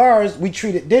it's one of ours, we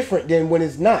treat it different than when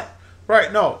it's not.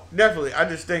 Right? No, definitely. I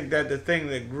just think that the thing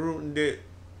that Gruden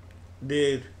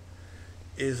did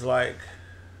is like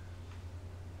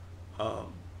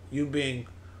you being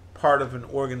part of an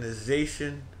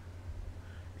organization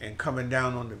and coming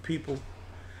down on the people.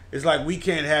 It's like we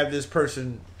can't have this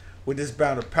person with this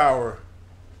bound of power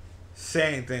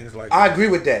saying things like that. I agree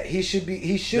with that. He should be.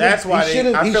 He should. That's why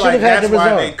that's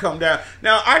why they come down.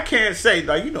 Now I can't say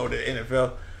like the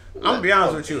NFL. I'm gonna be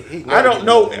honest with you. I don't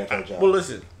know. Well,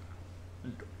 listen.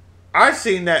 I've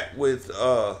seen that with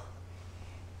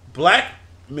black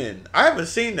men. I haven't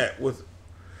seen that with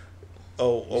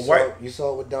white. You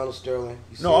saw it with Donald Sterling.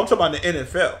 No, I'm talking about the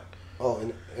NFL. Oh,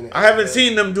 in I haven't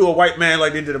seen them do a white man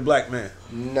like they did a black man.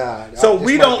 Nah. So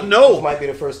we don't know. This might be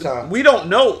the first time. We don't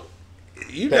know.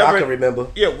 I can remember.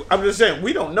 Yeah, I'm just saying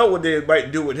we don't know what they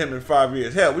might do with him in 5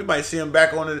 years. Hell, we might see him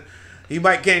back on it. He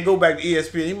can't go back to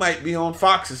ESPN. He might be on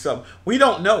Fox or something. We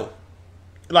don't know.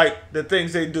 Like the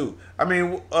things they do. I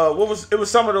mean, it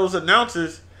was some of those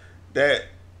announcers that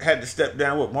had to step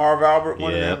down with Marv Albert.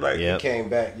 One of them, like he came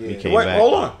back. Yeah, he came back.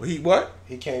 Hold on, he what?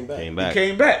 He came back. He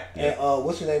came back. And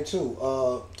what's your name too?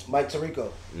 Mike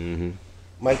Tirico. Mm-hmm.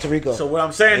 Mike Tirico. So what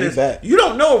I'm saying is, you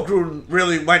don't know if Gruden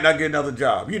really might not get another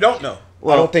job. You don't know.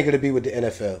 Well, I don't think it'll be with the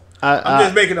NFL. I'm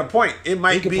just making a point. It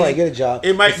might he could probably get a job.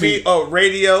 It might be a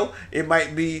radio. It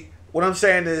might be. What I'm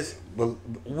saying is,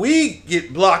 we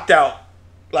get blocked out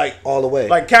like all the way.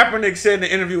 Like Kaepernick said in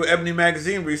the interview with Ebony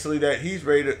Magazine recently that he's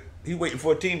waiting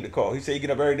for a team to call. He said he get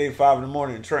up every day at 5 in the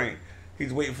morning and train.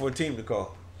 He's waiting for a team to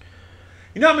call.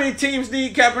 You know how many teams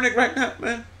need Kaepernick right now,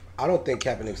 man? I don't think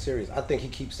Kaepernick's serious. I think he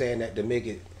keeps saying that to make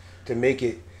it.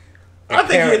 I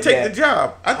think he'll take the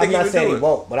job. I'm not saying he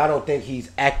won't, but I don't think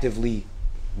he's actively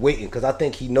waiting because I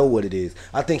think he know what it is.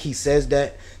 I think he says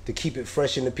that to keep it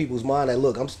fresh in the people's mind. That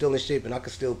look, I'm still in shape and I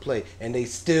can still play, and they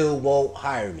still won't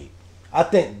hire me. I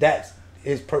think that's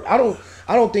his. I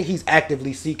don't think he's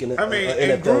actively seeking. I mean,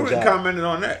 and Gruden job. commented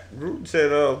on that. Gruden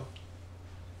said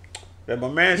that my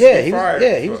man should be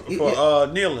fired for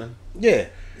kneeling. Yeah.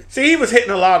 See, he was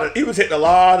hitting a lot of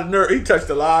nerve. He touched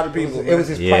a lot of people. It was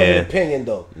his private opinion,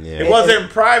 though. Yeah. It wasn't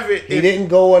private. He didn't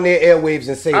go on their airwaves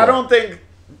and say. I don't think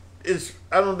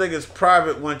it's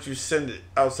private once you send it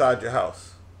outside your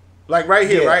house, like right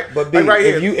here, right? But like right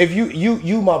here, if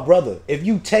you my brother, if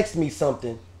you text me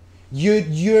something,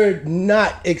 you're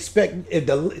not expecting. If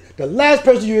the last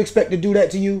person you expect to do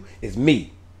that to you is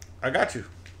me. I got you.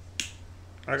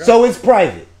 So it's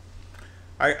private.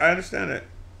 I understand that.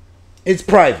 It's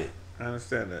private. I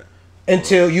understand that.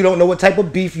 Until you don't know what type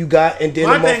of beef you got, and then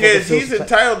my thing is, he's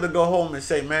entitled to go home and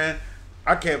say, "Man,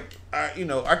 I can't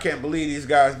believe these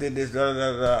guys did this." Da,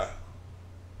 da, da, da.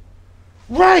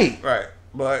 Right.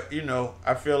 But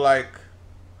I feel like,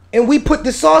 and we put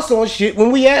the sauce on shit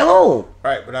when we at home.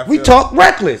 Right, but we talk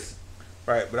reckless.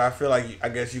 Right, but I feel like I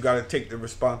guess you got to take the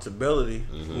responsibility.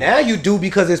 Mm-hmm. Now you do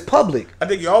because it's public. I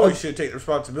think you always should take the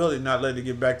responsibility, not let it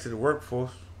get back to the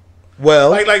workforce.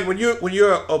 Well, like when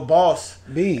you're a boss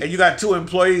and you got 2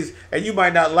 employees and you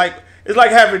might not like. It's like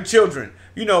having children.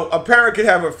 A parent can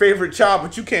have a favorite child,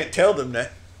 but you can't tell them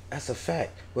that. That's a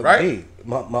fact. But right?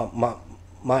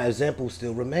 My example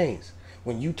still remains.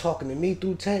 When you talking to me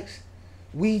through text,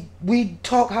 we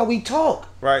talk how we talk.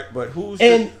 Right, but who's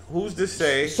to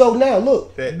say? So now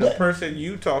look, that the person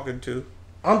you talking to.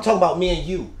 I'm talking about me and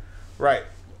you. Right.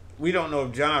 We don't know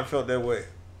if John felt that way.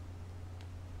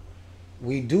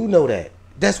 We do know that.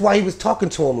 That's why he was talking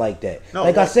to him like that. No,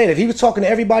 I said, if he was talking to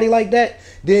everybody like that,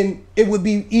 then it would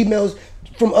be emails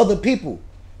from other people.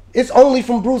 It's only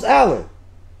from Bruce Allen.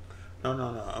 No.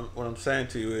 What I'm saying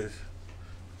to you is,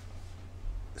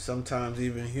 sometimes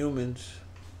even humans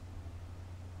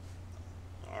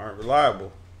aren't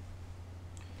reliable.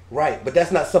 Right, but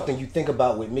that's not something you think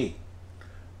about with me.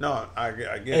 No, I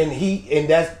get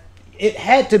it. It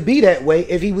had to be that way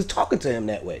if he was talking to him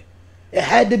that way. It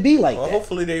had to be like that.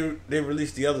 Hopefully they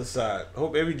release the other side.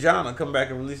 Hope every John will come back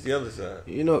and release the other side.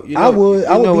 I would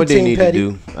know what they need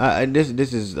petty. to do.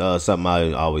 This is something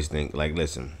I always think. Like,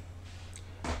 listen,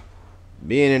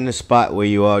 being in the spot where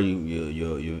you are,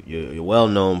 you're a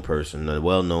well-known person, a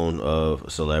well-known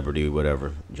celebrity,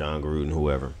 whatever, Jon Gruden,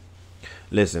 whoever.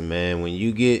 Listen, man, when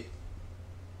you get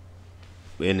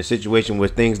in a situation where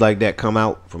things like that come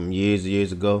out from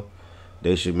years ago,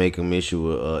 they should make them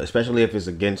issue, especially if it's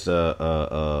against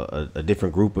a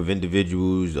different group of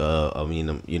individuals.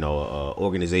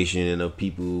 Organization of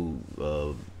people,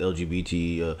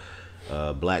 LGBT,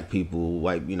 black people,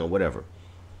 white, whatever.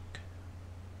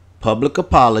 Public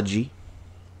apology,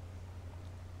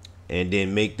 and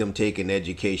then make them take an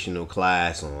educational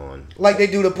class on, like they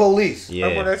do the police. Yeah,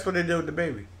 well, that's what they did with the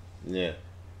baby. Yeah,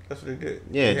 that's what they did.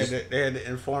 Yeah, they had to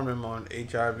inform him on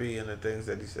HIV and the things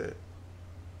that he said.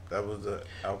 That was the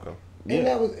outcome. And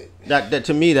that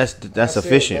to me, that's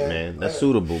sufficient, man. That's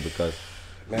suitable because,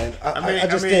 man,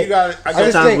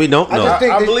 sometimes we don't know.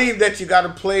 I believe that you got to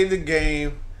play the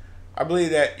game. I believe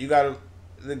that you got to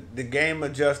the game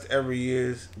adjusts every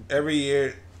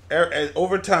year.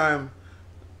 Over time,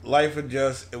 life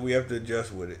adjusts, and we have to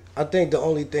adjust with it. I think the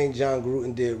only thing Jon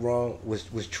Gruden did wrong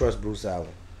was trust Bruce Allen.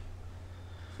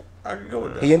 I can go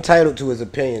with that. He entitled to his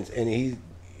opinions, and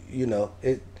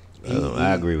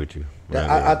I agree with you.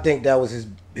 I think that was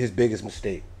his biggest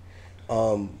mistake.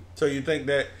 So you think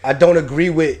that? I don't agree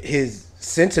with his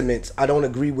sentiments. I don't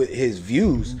agree with his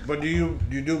views. But you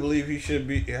do believe he should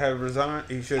have resigned?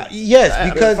 He should.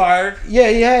 Yes, because fired. Yeah,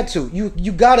 he had to.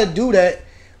 You got to do that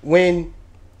when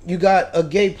you got a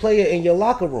gay player in your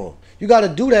locker room. You got to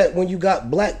do that when you got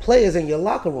black players in your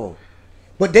locker room.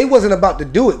 But they wasn't about to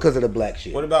do it because of the black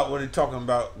shit. What about when he talking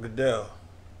about Goodell?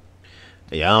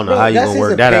 Yeah, I don't know how you gonna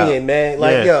work that out, man.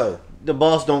 Like, yo, the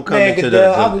boss don't come man, into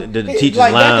Goodell, the teacher's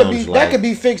lounge. That could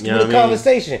be fixed you know with a what I mean?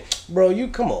 conversation, bro. You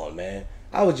come on, man.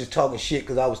 I was just talking shit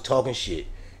because I was talking shit.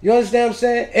 You understand what I'm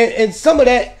saying? And some of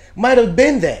that might have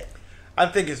been that. I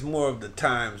think it's more of the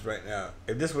times right now.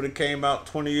 If this would have came out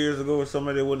 20 years ago or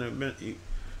somebody, it wouldn't have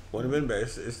been bad.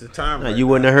 It's the time. No, right you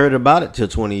now. wouldn't have heard about it till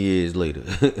 20 years later.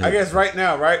 I guess right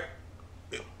now, right?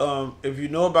 If you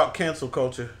know about cancel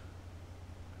culture,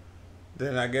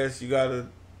 then I guess you gotta.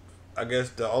 I guess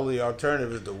the only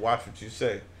alternative is to watch what you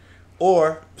say,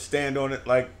 or stand on it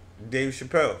like Dave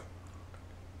Chappelle.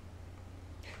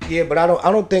 Yeah, but I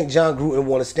don't think Jon Gruden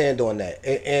want to stand on that,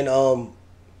 and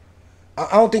I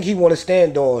don't think he want to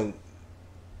stand on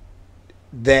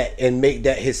that and make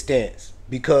that his stance,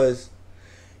 because,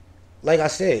 like I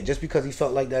said, just because he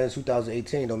felt like that in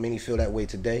 2018 don't mean he feel that way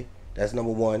today. That's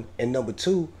number one. And number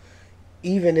two,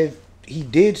 even if he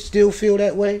did still feel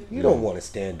that way, you don't want to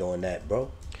stand on that,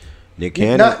 bro. Nick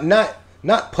Cannon,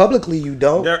 not publicly. You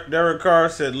don't. Derek Carr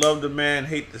said, "Love the man,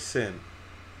 hate the sin."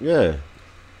 yeah,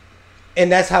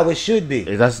 And that's how it should be.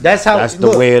 that's the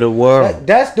the way of the world.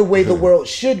 That's the way the world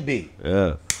should be.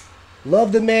 Yeah,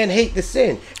 Love the man, hate the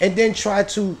sin, and then try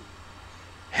to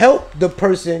help the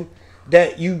person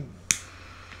that you,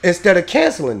 instead of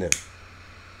canceling them.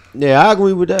 yeah, I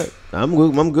agree with that.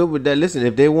 I'm good with that. Listen,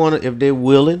 if they're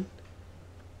willing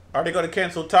Are they going to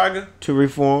cancel Tiger? to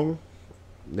reform,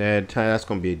 that's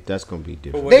gonna be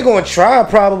different. They're gonna try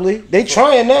probably. They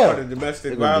trying For the now.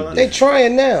 domestic violence. They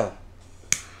trying now.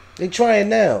 They trying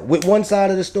now with one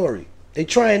side of the story. They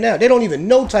trying now. They don't even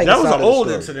know Tiger's That was side an of the old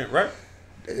story, incident, right?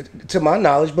 to my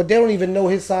knowledge, but they don't even know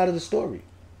his side of the story.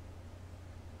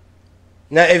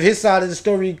 Now, if his side of the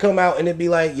story come out and it be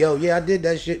like, yo, yeah, I did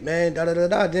that shit, man, da da da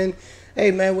da, then,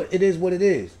 hey, man, it is what it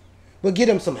is. But get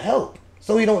him some help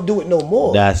so he don't do it no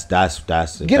more. That's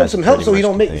Get him some help so he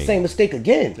don't make the same mistake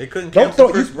again. They couldn't cancel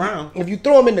Chris Brown. If you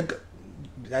throw him in the,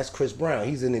 that's Chris Brown.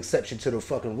 He's an exception to the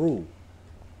fucking rule.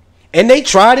 And they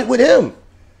tried it with him.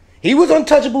 He was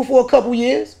untouchable for a couple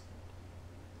years.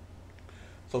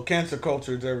 So cancel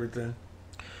culture is everything.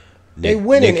 They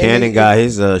winning. Nick Cannon got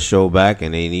his show back,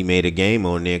 and then he made a game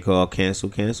on there called Cancel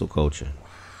Culture.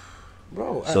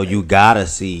 Bro, So you gotta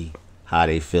see how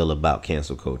they feel about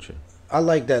cancel culture. I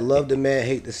like that. Love the man,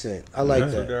 hate the sin. I like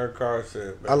That's what that. Derek Carr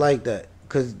said. Man. I like that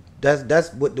because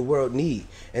that's what the world need.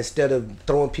 Instead of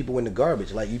throwing people in the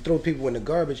garbage, like you throw people in the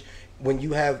garbage when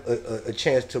you have a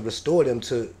chance to restore them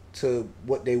to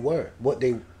what they were, what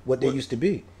they used to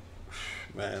be.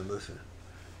 Man, listen,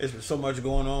 it's been so much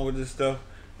going on with this stuff.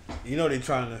 You know they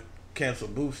trying to cancel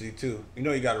Boosie too. You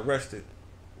know he got arrested.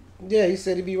 Yeah, he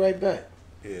said he'd be right back.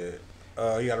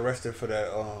 Yeah, he got arrested for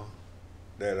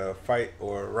that fight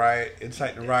or riot,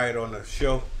 inciting a riot on the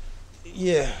show.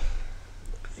 Yeah,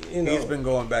 you know, He's been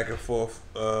going back and forth.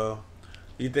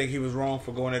 You think he was wrong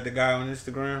for going at the guy on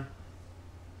Instagram?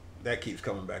 That keeps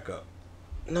coming back up.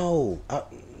 no.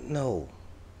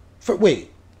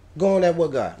 Wait, going at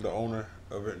what guy? The owner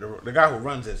of it, the guy who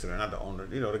runs Instagram, not the owner.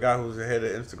 You know, the guy who's the head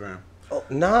of Instagram. Oh,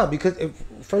 nah, because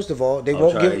first of all, they I'll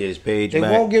won't try give to get his page they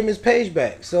back. won't give him his page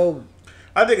back. So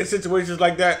I think in situations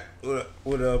like that,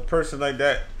 with a person like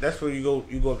that, that's where you go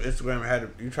to Instagram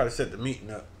and you try to set the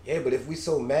meeting up. yeah, but if we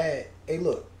so mad, hey,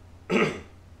 look, I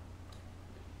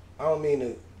don't mean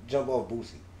to jump off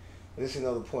Boosie. This is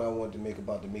another point I wanted to make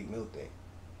about the Meek Mill thing.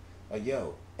 Like,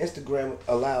 yo, Instagram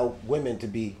allow women to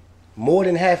be more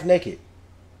than half naked,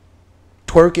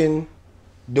 twerking,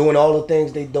 doing all the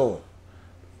things they doing.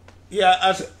 Yeah,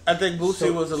 I think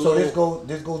Boosie was a little. So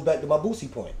this goes back to my Boosie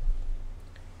point.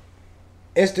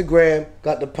 Instagram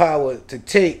got the power to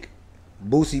take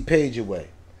Boosie page away.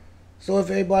 So if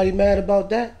everybody mad about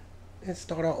that, then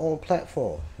start our own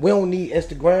platform. We don't need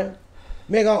Instagram.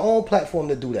 Make our own platform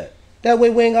to do that. That way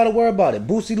we ain't got to worry about it.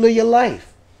 Boosie, live your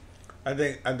life. I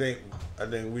think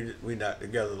we not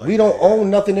together. Like We don't own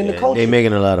nothing in the culture. They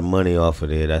making a lot of money off of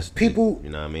there. That's People- you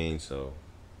know what I mean. So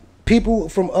People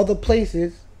from other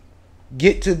places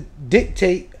get to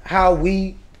dictate how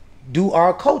we do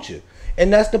our culture.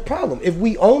 And that's the problem. If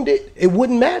we owned it, it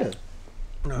wouldn't matter.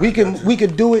 No, we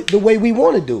could do it the way we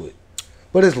want to do it.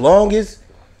 But as long as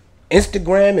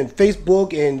Instagram and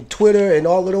Facebook and Twitter and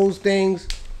all of those things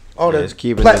all it's the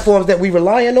keeping platforms that we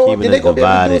relying on, keeping then they us gonna be able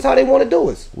to do divided. us how they want to do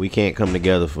us. We can't come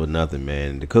together for nothing,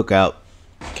 man. The cookout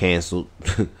canceled.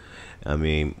 I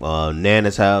mean,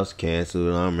 Nana's house canceled.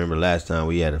 I don't remember last time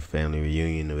we had a family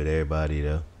reunion with everybody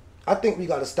though. I think we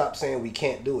got to stop saying we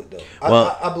can't do it though.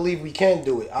 Well, I believe we can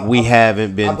do it. We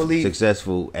haven't been believe-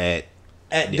 successful at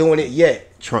doing it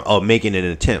yet, or making an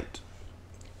attempt.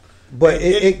 but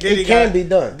it can be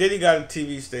done. Diddy got a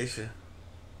TV station,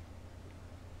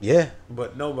 Yeah.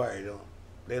 but nobody don't.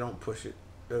 They don't push it.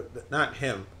 Not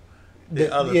him. Yeah,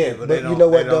 people, but you know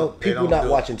what though? People not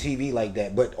watching TV like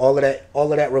that. But all of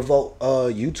that revolt,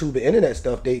 YouTube and internet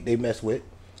stuff, they mess with.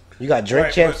 You got Drink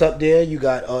Right, Champs but- up there. You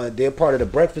got they're part of the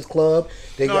Breakfast Club.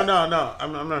 No.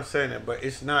 I'm not saying that, but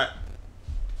it's not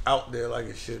out there like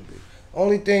it should be.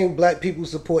 Only thing black people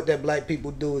support that black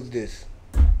people do is this.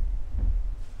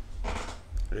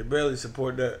 They barely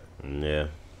support that. Yeah.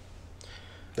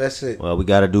 That's it. Well, we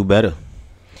got to do better.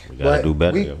 We got to do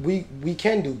better. We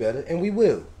can do better, and we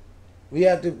will. We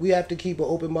have to keep an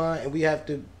open mind, and we have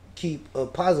to keep a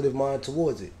positive mind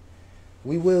towards it.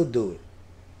 We will do it.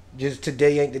 Just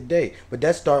today ain't the day, but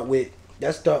that start with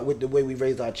the way we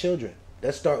raise our children.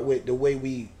 That start with the way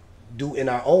we do in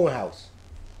our own house.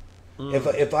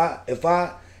 If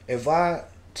I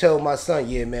tell my son,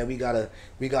 yeah, man, we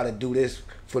gotta do this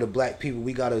for the black people.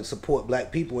 We gotta support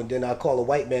black people, and then I call a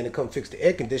white man to come fix the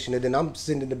air conditioner. Then I'm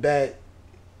sending the bad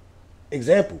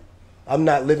example. I'm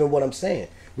not living what I'm saying.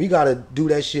 We gotta do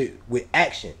that shit with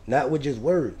action, not with just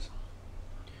words.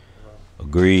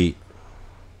 Agreed.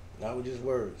 Not with just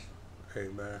words. Hey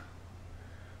man.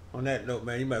 On that note,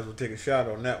 man, you might as well take a shot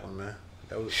on that one, man.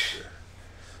 That was.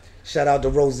 Shout out to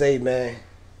Rose, man.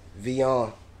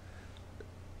 Vion.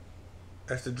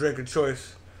 That's the drink of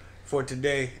choice for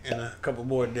today and a couple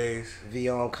more days.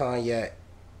 Vion Cognac.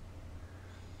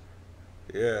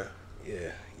 Yeah.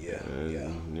 Yeah.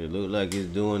 It looked like it's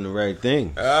doing the right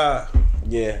thing.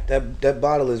 Yeah, that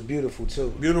bottle is beautiful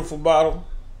too. Beautiful bottle.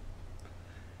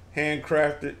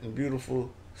 Handcrafted in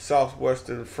beautiful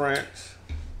southwestern France.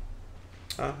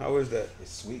 How is that?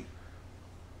 It's sweet.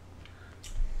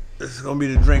 This is gonna be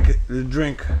the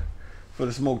drink for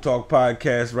the Smoke Talk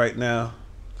podcast right now.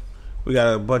 We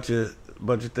got a bunch of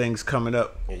things coming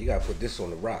up. Yeah, you gotta put this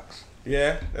on the rocks.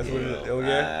 Yeah, that's what it is. Oh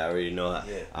yeah. I already know.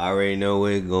 Yeah. I already know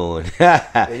where it's going.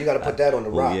 Yeah, you gotta put that on the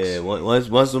rocks. Yeah,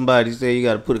 once somebody say you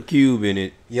got to put a cube in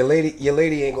it. Your lady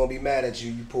ain't gonna be mad at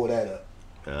you. You pull that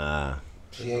up.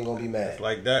 She ain't gonna be mad. It's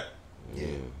like that.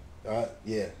 Yeah.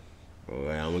 Yeah. All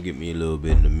right, I'm gonna get me a little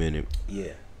bit in a minute.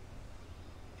 Yeah.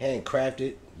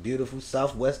 Handcrafted, beautiful,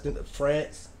 southwestern of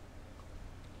France.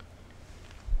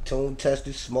 Tune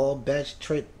tested, small batch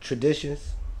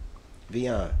traditions.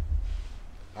 Vion.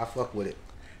 I fuck with it.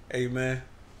 Hey man,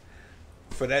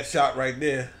 for that shot right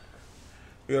there,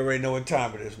 you already know what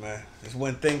time it is, man. It's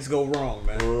when things go wrong,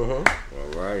 man. All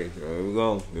right, here we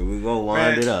go.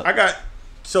 Wind it up.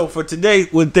 So for today,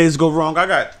 when things go wrong, I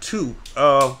got two.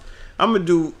 I'm gonna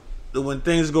do the when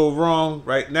things go wrong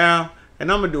right now,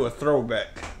 and I'm gonna do a throwback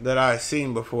that I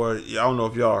seen before. I don't know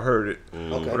if y'all heard it,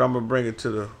 Okay. but I'm gonna bring it to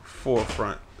the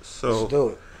forefront. So Let's do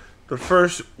it. the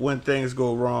first when things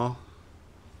go wrong.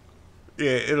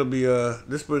 Yeah, it'll be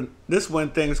this when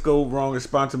things go wrong is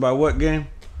sponsored by what game?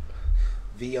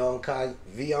 Vion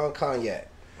Cognac.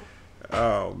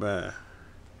 Oh man,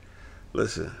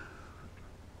 listen,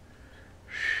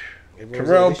 Everyone's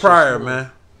Terrell like, this Pryor, shit's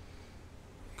man,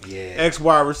 Yeah.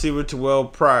 ex-wide receiver Terrell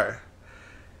Pryor.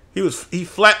 He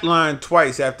flatlined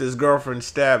twice after his girlfriend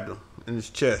stabbed him in his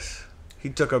chest. He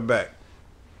took her back.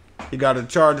 He got his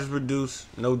charges reduced,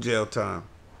 no jail time.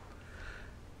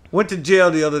 Went to jail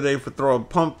the other day for throwing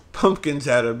pumpkins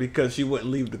at her because she wouldn't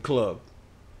leave the club.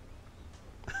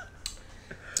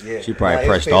 Yeah. She probably His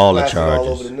pressed face all the blasted all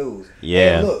charges. over the news.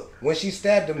 Yeah. And look, when she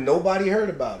stabbed him, nobody heard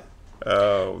about it.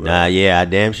 Oh man. Nah, yeah, I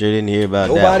damn sure didn't hear about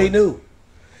that. Nobody one. knew.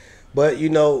 But you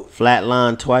know,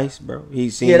 Flatline twice, bro.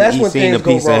 He's seen Yeah, that's when a things go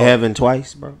piece of wrong. heaven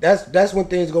twice, bro. that's when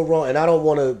things go wrong, and I don't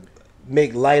want to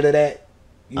make light of that.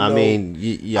 You I know? mean,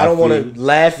 I don't want to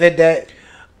laugh at that.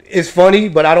 It's funny,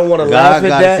 but I don't want to laugh God at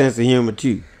got that. a sense of humor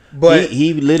too. But-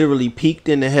 he literally peeked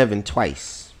into heaven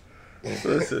twice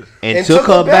Listen. and took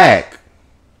her back.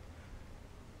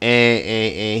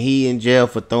 And he in jail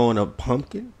for throwing a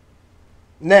pumpkin.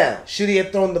 Now, should he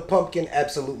have thrown the pumpkin?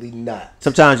 Absolutely not.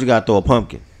 Sometimes you gotta throw a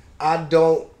pumpkin. I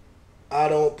don't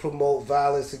promote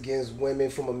violence against women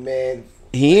from a man.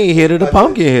 He ain't hit her. The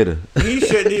pumpkin hit her. He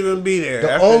shouldn't even be there.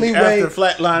 The after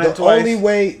flatlining twice.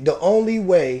 The only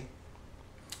way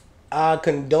I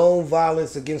condone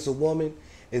violence against a woman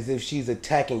as if she's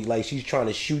attacking you, like she's trying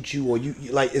to shoot you, or you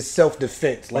like it's self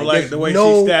defense. Like the way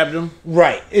she stabbed him.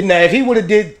 Right. And now if he would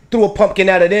have threw a pumpkin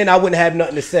at her, then I wouldn't have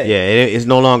nothing to say. Yeah, it's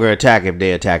no longer attack if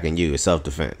they're attacking you. It's self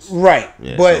defense. Right.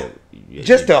 Yeah, but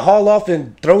just to haul off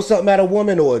and throw something at a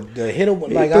woman or to hit her,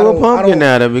 like threw a pumpkin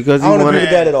at her because I don't agree with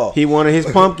that at all. He wanted his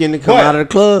pumpkin to come out of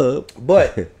the club.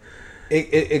 But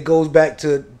it goes back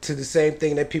to the same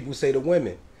thing that people say to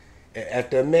women.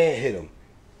 After a man hit him,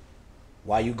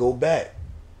 why you go back?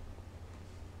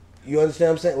 You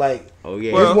understand what I'm saying? Like, oh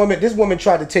yeah, this woman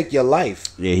tried to take your life.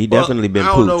 Yeah, he definitely been.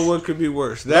 I don't know what could be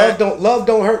worse. Love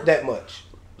don't hurt that much.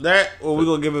 Or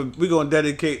we're gonna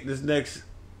dedicate this next.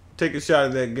 Take a shot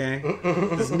at that game.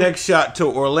 This next shot to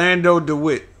Orlando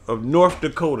DeWitt of North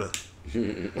Dakota.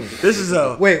 This is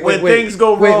wait, things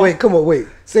go wrong. Wait, come on, wait.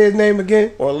 Say his name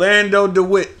again. Orlando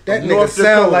DeWitt. That nigga North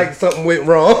sound Dakota. Like something went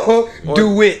wrong.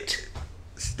 DeWitt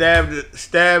stabbed.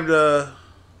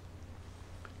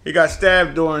 He got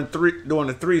stabbed during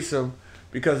the threesome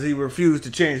because he refused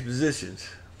to change positions.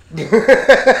 He didn't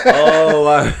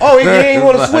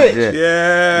want to switch.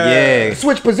 Yeah.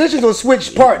 Switch positions or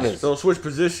switch partners. So switch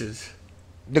positions.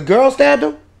 The girl stabbed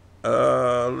him.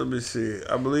 Let me see.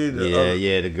 I believe.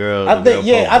 The girl. I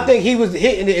think he was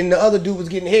hitting it, and the other dude was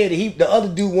getting hit. The other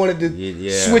dude wanted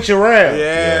to switch around.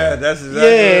 Yeah, that's exactly.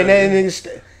 Yeah, and then.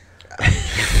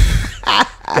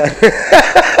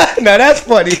 Now that's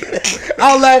funny.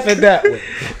 I'll laugh at that one.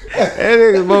 That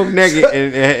nigga's both naked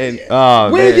and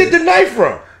where you get the knife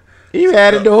from? He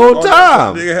had it the whole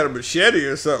time. Nigga had a machete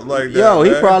or something like that. Yo,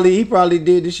 he probably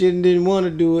did the shit and didn't want to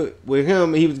do it with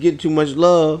him. He was getting too much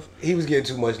love. He was getting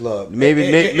too much love. Maybe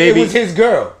it was his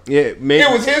girl. Yeah, maybe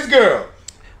it was his girl.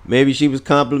 Maybe she was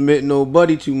complimenting old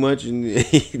buddy too much, and the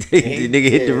nigga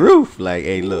hit the roof. Like,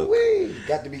 hey, look,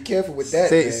 got to be careful with that.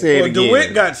 Say it again.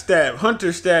 DeWitt got stabbed.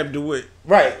 Hunter stabbed DeWitt.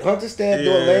 Right, Hunter stabbed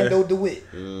Orlando DeWitt.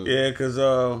 Yeah, because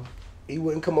he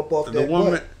wouldn't come up off that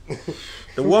woman. butt.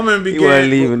 The woman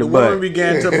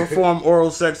began to perform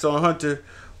oral sex on Hunter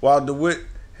while DeWitt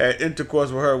had intercourse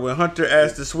with her. When Hunter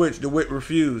asked to switch, DeWitt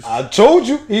refused. I told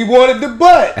you he wanted the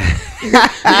butt.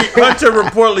 Hunter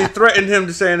reportedly threatened him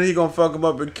to saying he gonna fuck him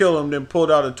up and kill him. Then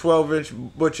pulled out a 12-inch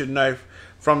butcher knife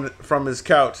from his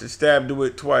couch and stabbed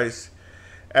DeWitt twice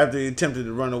after he attempted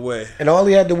to run away. And all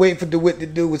he had to wait for DeWitt to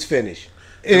do was finish.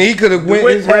 And he could have went.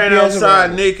 DeWitt ran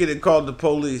outside naked and called the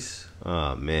police.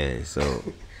 Oh man, so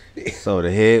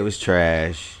the head was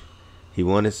trash. He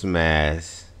wanted some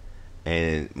ass,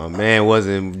 and my man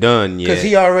wasn't done yet because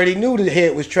he already knew the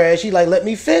head was trash. He like, let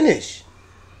me finish.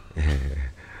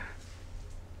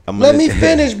 Let me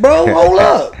finish, bro. Hold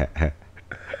up.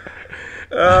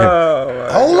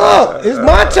 Hold up. It's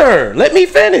my turn. Let me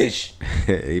finish.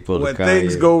 He pulled when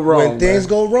things go wrong. When things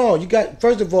go wrong, you got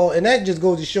first of all, and that just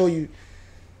goes to show you.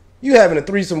 You having a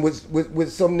threesome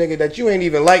with some nigga that you ain't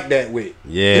even like that with.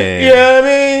 Yeah. You know what I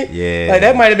mean? Yeah. Like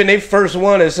that might have been their first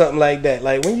one or something like that.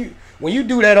 Like when you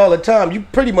do that all the time, you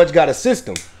pretty much got a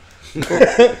system.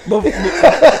 Before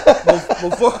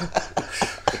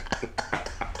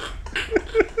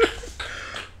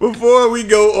we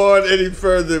go on any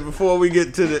further, before we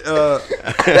get to the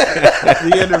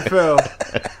NFL,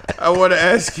 I want to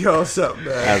ask y'all something,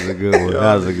 man. That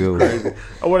was a good one.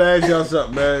 I want to ask y'all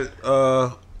something, man.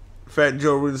 Fat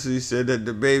Joe recently said that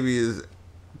the baby is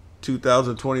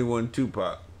 2021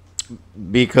 Tupac.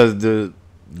 Because the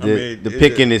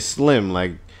picking is slim.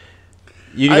 Like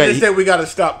You I just think we got to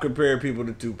stop comparing people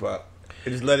to Tupac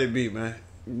and just let it be, man.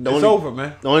 It's over,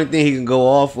 man. The only thing he can go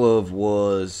off of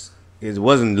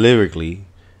wasn't lyrically.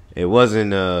 It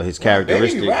wasn't his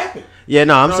characteristic. Yeah,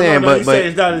 no, I'm saying, but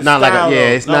it's not not style, like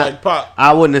it's not. Like Pac.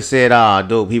 I wouldn't have said,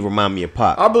 dope. He remind me of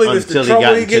Pac. I believe it's the trouble he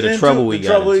got into. The trouble he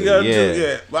got into.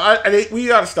 Yeah, but we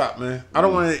gotta stop, man. I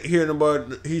don't want to hear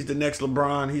about he's the next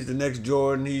LeBron, he's the next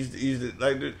Jordan, he's the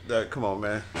like come on,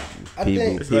 man.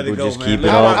 People just man. keep it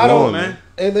all going, man.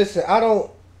 Hey, listen, I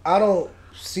don't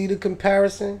see the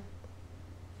comparison.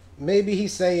 Maybe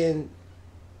he's saying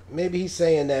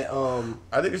that.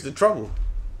 I think it's the trouble,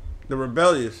 the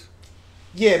rebellious.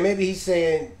 Yeah, maybe he's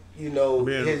saying,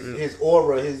 his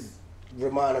aura,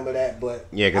 remind him of that, but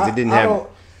yeah, because it didn't have.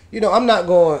 I'm not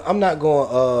going. I mean,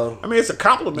 it's a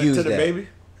compliment to the baby.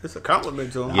 It's a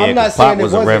compliment to him. Yeah, I'm not saying it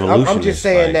wasn't. revolutionary. I'm just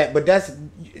saying that, but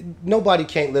nobody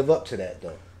can't live up to that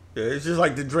though. Yeah, it's just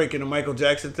like the Drake and the Michael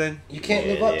Jackson thing. You can't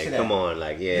live up to that. Come on,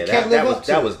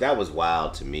 that was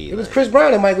wild to me. It was Chris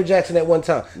Brown and Michael Jackson at one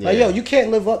time. Yeah. Like, yo, you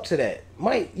can't live up to that,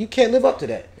 Mike. You can't live up to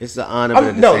that. It's the honor.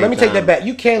 But let me take that back.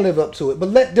 You can live up to it, but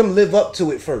let them live up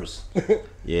to it first.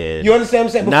 Yeah, you understand what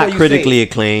I'm saying? Before not critically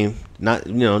acclaimed. Not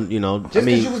Just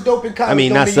because you was dope in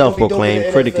college. not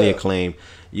self-proclaimed, critically acclaimed.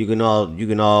 you can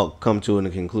all come to a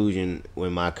conclusion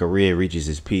when my career reaches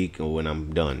its peak or when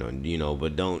I'm done, or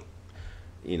but don't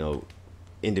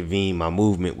intervene my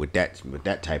movement with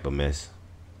that type of mess.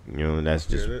 That's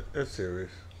just that's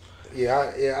serious.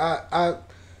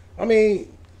 I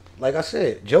mean, like I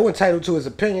said, Joe entitled to his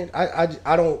opinion.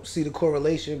 I don't see the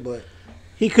correlation, but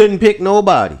he couldn't pick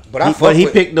nobody. But he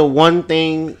picked the one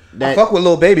thing that I fuck with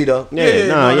Lil Baby though.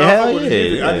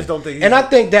 I just don't think. And I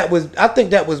think that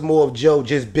was more of Joe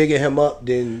just bigging him up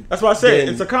than. That's why I said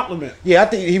it's a compliment. Yeah, I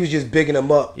think he was just bigging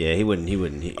him up. Yeah, he wouldn't.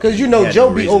 Because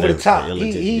Joe be over the top.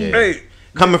 Hey,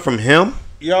 coming from him.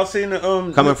 Y'all seen the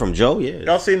coming from Joe? Yeah.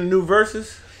 Y'all seen the new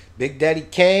verses? Big Daddy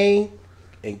Kane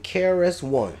and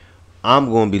KRS-One. I'm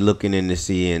going to be looking into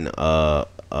seeing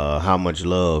how much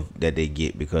love that they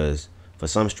get, because for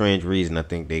some strange reason I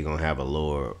think they're going to have a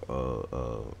lower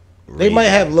they might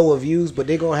have lower views, but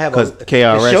they're going to have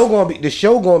KRS, the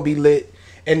show going to be lit,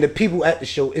 and the people at the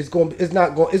show it's going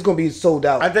to be sold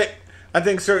out. I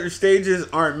think certain stages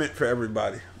aren't meant for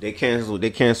everybody. They canceled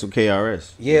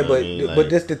KRS. Yeah, but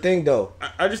this the thing though.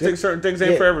 I just think certain things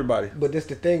ain't for everybody. But this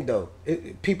the thing though.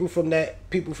 People from that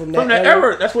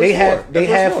era, that's what they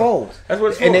have phones. That's what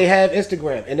it's for. And they have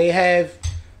Instagram, and they have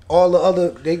all the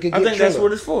other. They could get. I think that's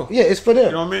what it's for. Yeah, it's for them.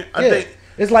 You know what I mean? I think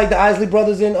it's like the Isley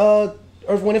Brothers in Earth,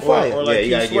 Wind and Fire. Or like you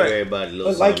gotta give everybody a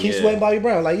little like Keith Sweat and Bobby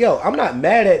Brown. Like, yo, I'm not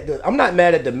mad at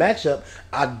the matchup.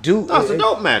 I do. No, it's a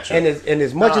dope matchup. And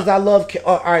as much as I love,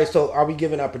 all right. So are we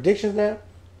giving our predictions now?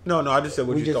 No, I just said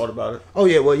what you thought about it. Oh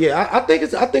yeah, well yeah, I think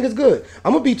it's good.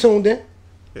 I'm gonna be tuned in.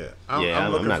 Yeah,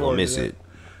 I'm not gonna miss it.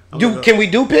 Can we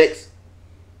do picks?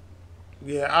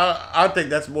 Yeah, I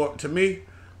think that's more to me.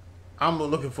 I'm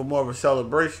looking for more of a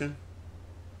celebration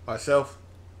myself.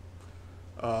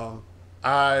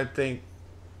 I think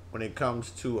when it comes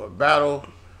to a battle,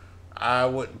 I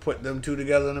wouldn't put them two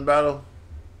together in a battle.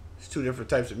 It's two different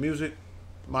types of music,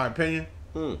 in my opinion.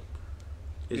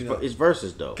 It's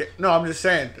verses though. No, I'm just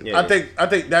saying. I think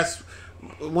that's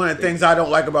one of the things I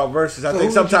don't like about verses. I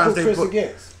think sometimes they put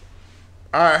against.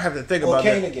 I have to think about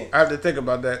that. Against. I have to think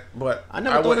about that, but I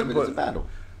never thought of it as a battle.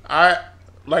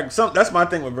 That's my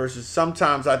thing with verses.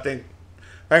 Sometimes I think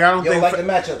I don't think like the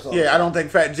matchups. I don't think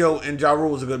Fat Joe and Ja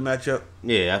Rule is a good matchup.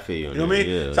 Yeah, I feel you. You know what I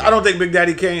mean? So I don't think Big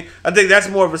Daddy Kane. I think that's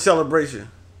more of a celebration.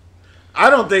 I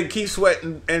don't think Keith Sweat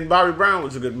and Bobby Brown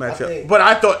was a good matchup, but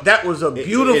I thought that was a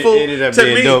beautiful. It ended up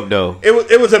being dope, though.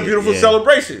 It was a beautiful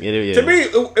celebration. To me,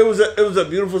 it was a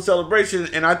beautiful celebration,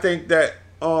 and I think that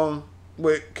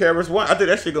with KRS-One, I think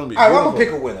that shit gonna be. All right, I'm gonna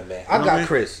pick a winner, man. I got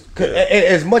Chris.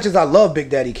 As much as I love Big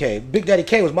Daddy Kane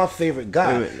was my favorite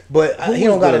guy, but he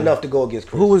don't got enough to go against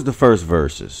Chris. Who was the first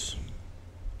verses?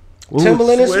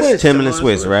 Timbaland and Swiss. Timbaland and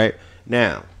Swiss, right?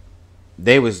 Now,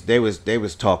 they was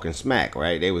talking smack,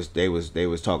 right? They was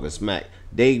talking smack.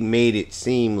 They made it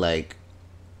seem like,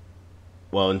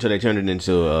 well, until they turned it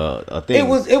into a thing. It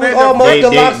was almost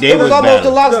the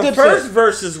lock. The first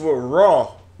verses were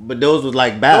raw, but those was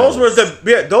like battles.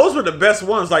 Those were the best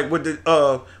ones, like with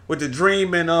the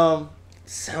Dream and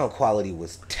sound quality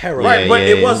was terrible. Right, but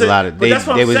it wasn't. But that's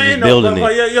what I'm saying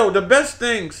though. The best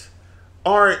things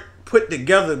aren't put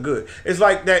together good. It's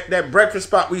like that breakfast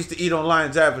spot we used to eat on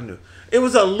Lyons Avenue. It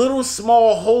was a little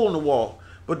small hole in the wall,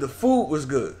 but the food was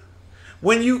good.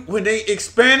 When they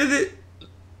expanded it,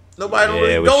 nobody don't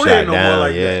really go there no more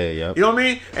like that. Yep. You know what I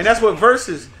mean? And that's what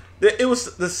verses. It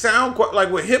was the sound like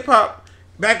with hip hop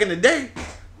back in the day.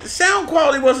 The sound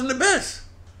quality wasn't the best.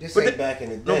 This ain't back in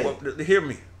the day. No, but hear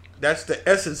me. That's the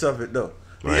essence of it, though.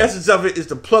 The essence of it is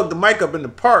to plug the mic up in the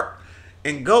park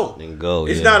and go.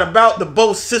 It's not about the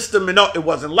Bose system and all. It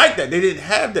wasn't like that. They didn't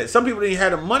have that. Some people didn't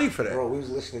have the money for that. Bro, we was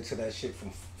listening to that shit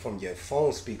from your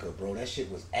phone speaker, bro. That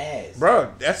shit was ass.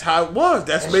 Bro, that's how it was.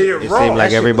 That made it raw. It seemed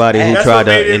like everybody who tried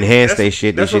to enhance their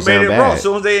shit, they shit sound bad. As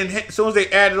soon as they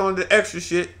added on the extra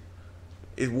shit,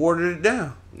 it watered it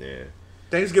down. Yeah.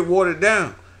 Things get watered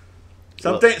down.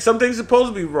 Some things supposed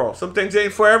to be raw. Some things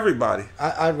ain't for everybody.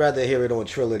 I'd rather hear it on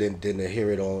Triller than to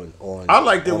hear it on. I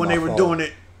liked it when they were doing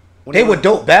it. They were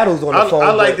dope battles on the phone.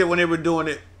 I liked it when they were doing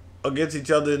it against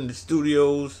each other in the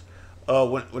studios.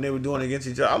 When they were doing it against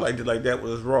each other, I liked it like that.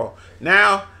 Was raw.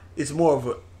 Now it's more of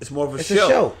a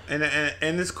show. And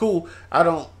it's cool. I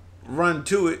don't run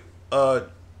to it.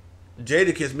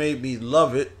 Jadakiss made me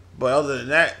love it, but other than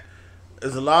that,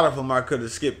 there's a lot of them I could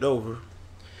have skipped over.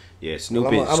 Yeah, Snoop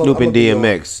and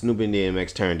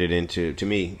DMX turned it into, to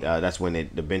me, that's when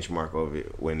the benchmark of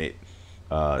it, when it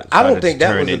I don't think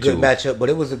that was a good matchup, but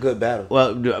it was a good battle.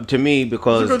 Well, to me,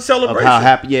 because good celebration.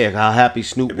 of how happy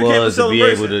Snoop was to be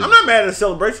able to. I'm not mad at a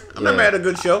celebration. I'm not mad at a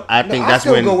good show. I think that's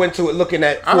when I still go into it looking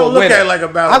at. I don't look at it like a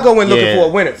battle. I go in looking for a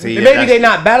winner. Maybe they're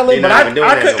not battling, but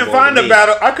I couldn't find a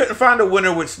battle. I couldn't find a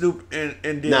winner with Snoop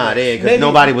and D. Nah, because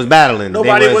nobody was battling.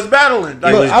 Nobody was battling.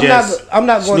 Look, I'm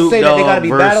not going to say that they got to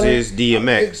be battling versus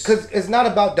DMX, because it's not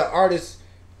about the artist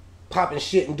popping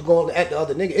shit and going at the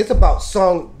other nigga. It's about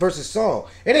song versus song.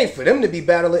 It ain't for them to be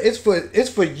battling. It's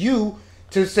for you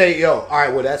to say, yo, all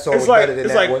right, well that song was better than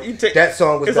that one. That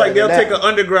song was better than that. It's like they'll take an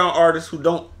underground artist who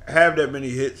don't have that many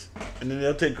hits, and then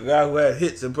they'll take a guy who had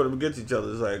hits and put them against each other.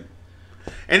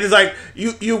 It's like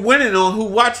you're winning on who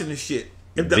watching the shit.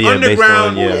 If the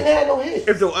underground, who didn't have no hits?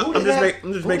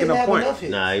 I'm just making a point.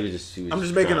 Nah, he was just. I'm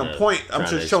just making a point. I'm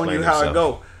just showing you how it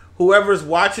go. Whoever's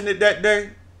watching it that day,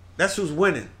 that's who's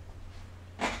winning.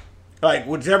 Like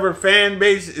whichever fan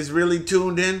base is really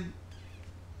tuned in,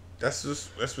 that's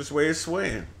just the way it's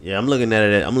swaying. Yeah, I'm looking at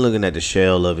it. I'm looking at the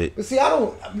shell of it. But see, I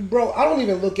don't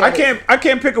even look at I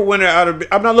can't pick a winner out of.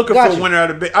 I'm not looking for a winner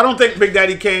out of. I don't think Big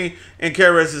Daddy Kane and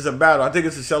KRS is a battle. I think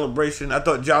it's a celebration. I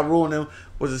thought Ja Rule and them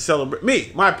was a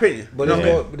celebration. My opinion. But I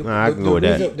can go with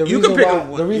that.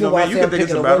 The reason why I say I'm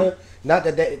picking a winner, not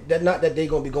that they're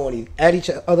gonna be going at each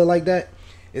other like that,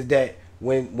 is that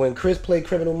when Chris played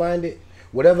Criminal Minded,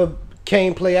 whatever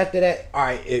Kane play after that, all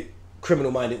right,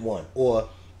 Criminal Minded won or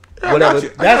whatever.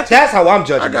 That's how I'm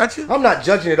judging. I got you. I'm not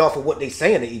judging it off of what they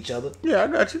saying to each other. Yeah, I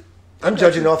got you. I'm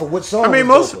judging it off of what song.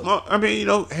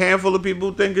 Handful of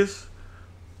people think it's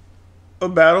a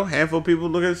battle. Handful of people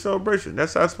look at a celebration.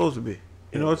 That's how it's supposed to be.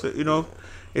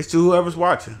 It's to whoever's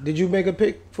watching. Did you make a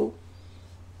pick, fool?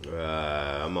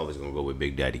 I'm always gonna go with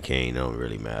Big Daddy Kane. It don't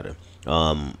really matter.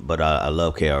 But I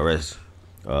love KRS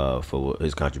for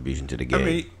his contribution to the game. I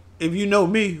mean, if you know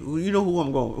me, you know who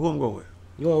I'm going with.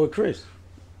 You going with Chris?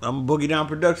 I'm Boogie Down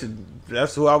Production.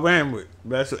 That's who I ran with.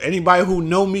 Anybody who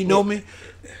know me.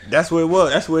 That's where it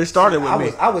was. That's where it started with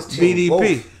me. I was team BDP.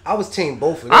 Both. I was team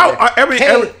both.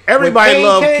 Everybody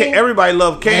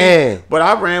loved Kane, man. But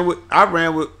I ran with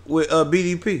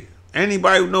BDP.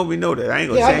 Anybody who know me know that. I ain't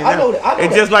gonna say that. Know that.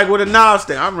 It's just like with a Nas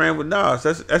thing. I ran with Nas.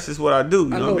 That's just what I do. You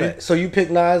know what I mean? So you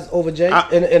pick Nas over Jay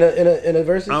in a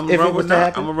versus? I'm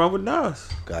gonna run with Nas.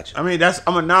 Gotcha. I mean,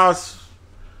 I'm a Nas.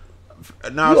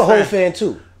 You a whole fan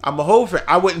too. I'm a whole fan.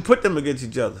 I wouldn't put them against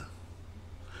each other.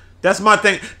 That's my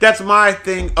thing. That's my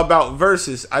thing about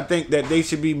versus. I think that they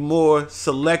should be more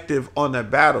selective on their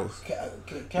battles. You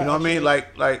know what I mean?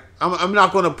 Like I'm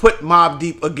not gonna put Mobb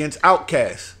Deep against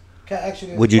Outkast.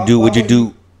 Would you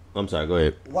do? I'm sorry. Go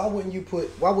ahead. Why wouldn't you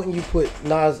put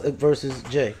Nas versus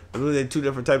Jay? I believe they're two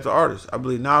different types of artists. I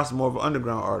believe Nas is more of an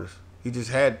underground artist. He just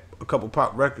had a couple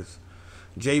pop records.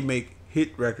 Jay make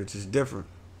hit records. It's different.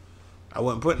 I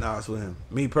wouldn't put Nas with him.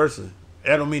 Me personally.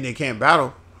 That don't mean they can't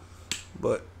battle,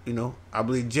 but I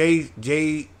believe Jay's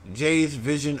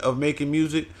vision of making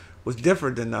music was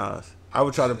different than Nas. I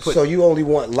would try to put. So you only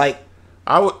want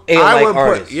I would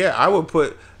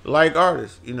put like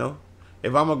artists.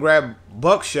 If I'm gonna grab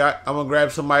Buckshot, I'm gonna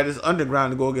grab somebody that's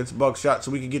underground to go against Buckshot, so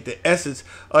we can get the essence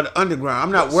of the underground.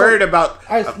 I'm not worried about.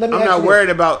 I'm not worried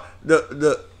about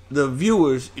the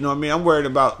viewers. You know what I mean? I'm worried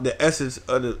about the essence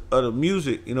of the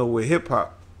music. With hip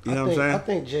hop. You know what I'm saying? I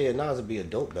think Jay and Nas would be a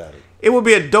dope battle. It would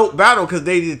be a dope battle because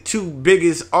they the two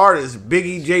biggest artists,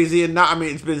 Biggie, Jay-Z, and Nas. I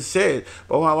mean, it's been said,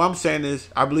 but what I'm saying is,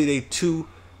 I believe they two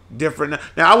different.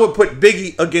 Now, I would put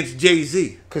Biggie against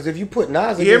Jay-Z. Because if you put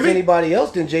Nas against anybody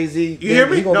else, then Jay-Z, you hear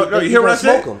me? No, you hear what I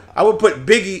said? Him. I would put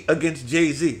Biggie against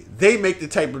Jay-Z. They make the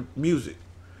type of music.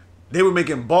 They were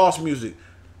making boss music.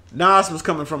 Nas was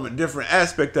coming from a different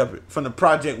aspect of it, from the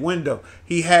Project Window.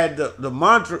 He had the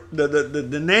mantra,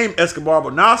 the name Escobar,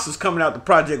 but Nas was coming out the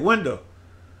Project Window.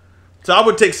 So I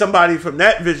would take somebody from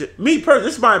that vision. Me personally,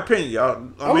 this is my opinion, y'all.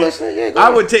 I'm listening. Yeah, I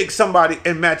would take somebody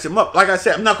and match them up. Like I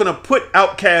said, I'm not going to put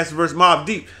Outkast versus Mobb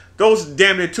Deep. Those are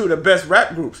damn near two of the best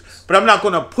rap groups. But I'm not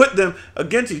going to put them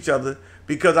against each other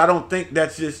because I don't think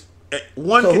that's just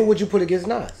one. So who would you put against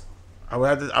Nas? I would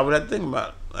have to think about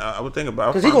it. I would think about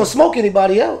it. Because he gonna smoke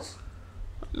anybody else.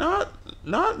 Not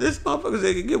this motherfuckers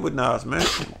they can get with Nas, man.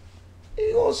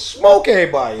 He gonna smoke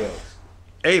everybody else.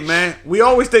 Hey man, we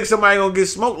always think somebody gonna get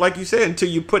smoked, like you said, until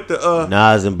you put the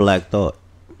Nas and Black Thought.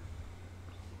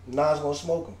 Nas gonna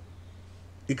smoke him.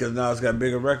 Because Nas got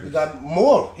bigger records.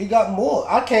 He got more.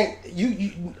 I can't.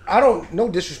 I don't. No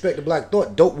disrespect to Black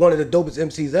Thought. One of the dopest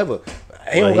MCs ever.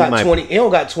 He don't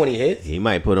got 20 hits. He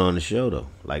might put on the show though,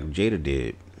 like Jada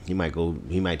did. He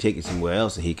might take it somewhere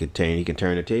else, and he can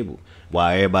turn the table.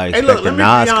 While everybody's expecting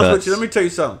Nas cuts. Let me tell you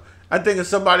something. I think if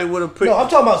somebody would have picked, No, I'm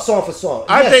talking about song for song.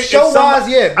 I think show wise,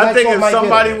 yeah. I think Black Thought if might get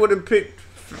somebody it. would have picked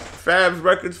Fab's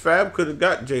records, Fab could have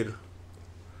got Jada.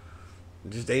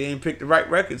 Just they didn't pick the right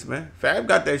records, man. Fab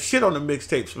got that shit on the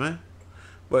mixtapes, man.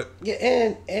 But Yeah,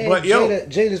 and But, yo.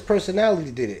 Jada's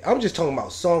personality did it. I'm just talking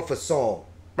about song for song.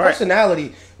 Right.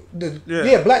 Personality. Yeah.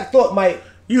 Yeah, Black Thought might.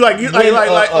 you like you When,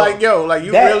 like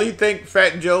you that- really think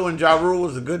Fat Joe and Ja Rule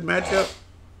was a good matchup?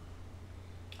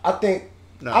 I think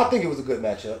No. it was a good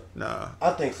matchup. Nah.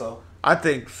 I think so. I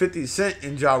think 50 Cent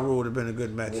and Ja Rule would have been a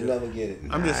good We'll matchup. never get it.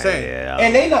 I'm just saying. Yeah,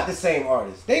 And they not the same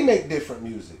artists. They make different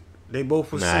music. They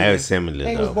both were nah, singing. it was similar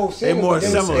They was though. both They singers. more but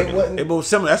similar. wasn't- They both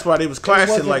similar. That's why they was they clashing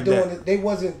wasn't like doing that. it- They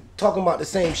wasn't talking about the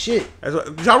same shit. That's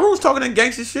what, Ja Rule was talking that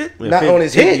gangster shit. Yeah, Not on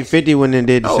his hits. 50 went and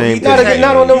did the Oh, same he thing. Not just again,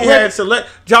 not on them he had records.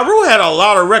 Ja Rule had a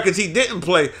lot of records he didn't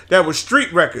play that were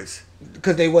street records.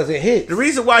 Because they wasn't hits. The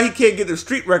reason why he can't get the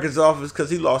street records off is because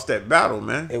he lost that battle,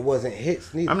 man. It wasn't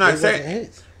hits. Neither. I'm not It saying. wasn't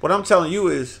hits. What I'm telling you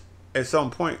is, at some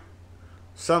point,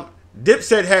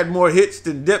 Dipset had more hits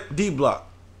than D Block,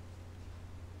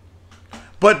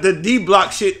 but the D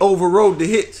Block shit overrode the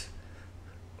hits.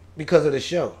 Because of the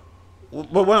show.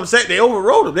 But what I'm saying, they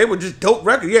overrode them. They were just dope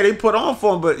records. Yeah, they put on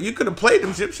for them, but you could have played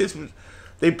them shits.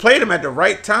 They played them at the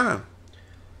right time.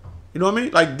 You know what I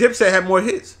mean? Like Dipset had more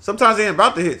hits. Sometimes they ain't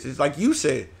about the hits. It's like you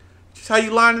said, just how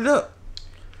you line it up.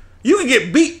 You can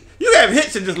get beat. You can have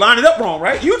hits and just line it up wrong,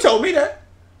 right? You told me that.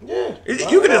 Yeah.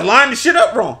 You can just line the shit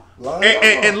up wrong Line it up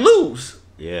and lose.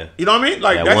 Yeah. You know what I mean?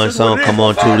 Like That that's one just what song it is. come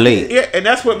on too late. Yeah, and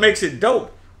that's what makes it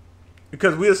dope.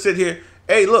 Because we'll sit here.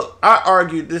 Hey, look, I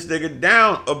argued this nigga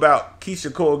down about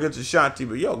Keisha Cole against Ashanti,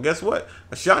 but yo, guess what?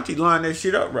 Ashanti lined that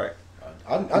shit up right.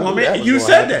 I You know what I knew mean? that was You gonna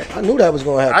said happen. that. I knew that was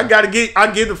going to happen.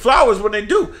 I give the flowers when they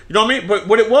do. You know what I mean? But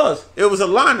what it was a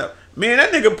lineup. Man,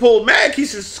 that nigga pulled mad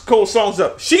Keisha Cole songs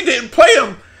up. She didn't play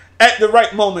them at the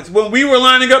right moments when we were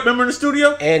lining up. Remember in the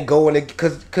studio? And going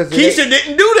because Keisha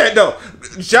didn't do that though.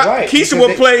 Right, Keisha because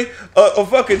would play a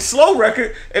fucking slow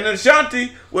record, and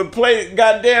Ashanti would play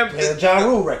goddamn. the Ja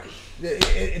Rule record.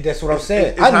 That's what I'm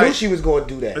saying. It's I how- knew she was going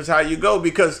to do that. That's how you go,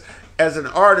 because as an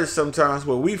artist, sometimes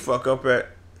where we fuck up at,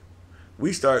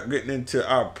 we start getting into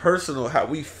our personal, how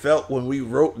we felt when we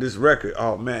wrote this record.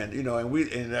 Oh man, you know,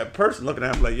 and that person looking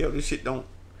at him like, yo, this shit don't,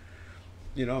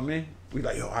 you know what I mean? We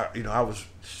like, yo, I was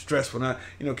stressed when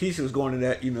Keisha was going to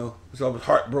that, so I was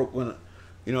heartbroken when,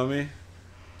 you know what I mean?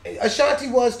 Ashanti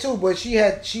was too, but she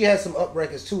had some up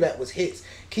records too that was hits.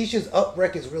 Keisha's up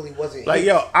records really wasn't Like, hits.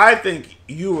 yo, I think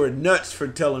you were nuts for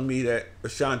telling me that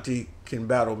Ashanti can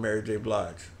battle Mary J.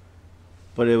 Blige.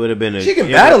 But it would have been She can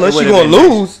battle her. She would've gonna been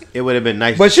lose. Nice. It would have been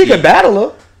nice. But to she see. can battle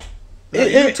her. No,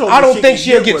 you told me I don't she think could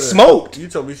she'll get with her. smoked. You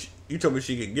told me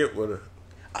she could get with her.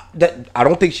 I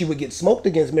don't think she would get smoked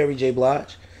against Mary J.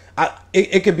 Blige.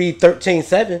 It could be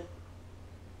 13-7.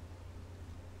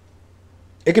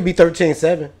 It could be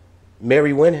 13-7.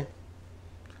 Mary winning.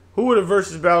 Who would a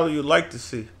versus battle you'd like to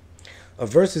see? A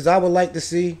versus I would like to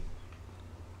see.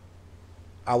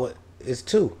 It's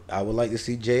two. I would like to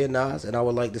see Jay and Nas, and I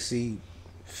would like to see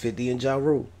 50 and Ja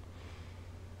Rule.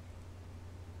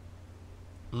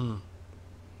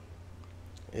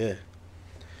 Yeah.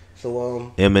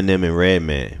 So Eminem and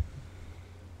Redman.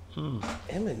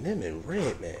 Eminem and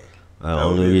Redman. The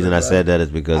only reason I said that is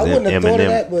because I wouldn't have thought of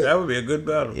that, Eminem. but That would be a good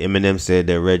battle. Eminem said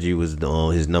that Reggie was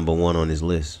his number one on his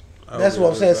list. that's what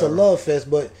I'm saying. It's a love fest,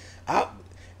 but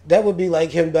that would be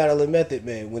like him battling Method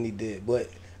Man when he did. But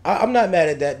I'm not mad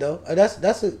at that though. That's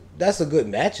a good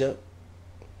matchup.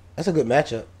 That's a good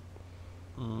matchup.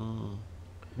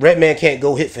 Redman can't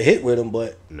go hit for hit with him,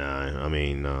 but Nah, I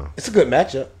mean, no. it's a good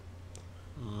matchup.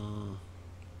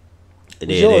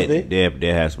 They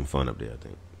have some fun up there, I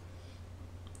think.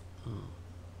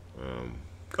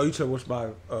 Oh, you said what's my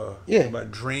Yeah. my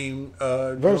dream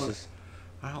Versus.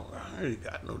 I really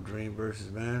got no dream versus,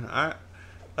 man.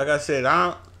 Like I said,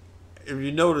 if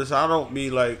you notice, I don't be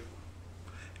like,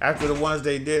 after the ones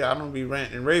they did, I don't be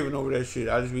ranting and raving over that shit.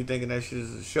 I just be thinking that shit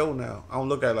is a show now. I don't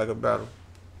look at it like a battle.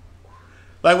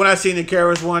 Like when I seen the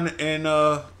Karis one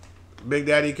and Big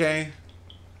Daddy Kane,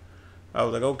 I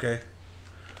was like, okay,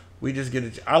 we just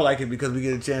get I like it because we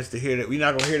get a chance to hear that. We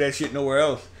not gonna hear that shit nowhere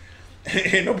else.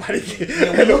 Ain't nobody.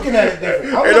 We're looking at it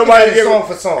different. I'm Ain't looking nobody at it giving, song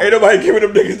for song. Ain't nobody giving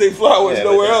them niggas they flowers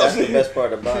nowhere else. That's the best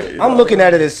part about it. I'm looking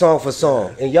at it as song for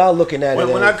song, and y'all looking at it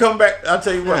When as, I come back, I'll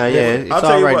tell you what. It's I'll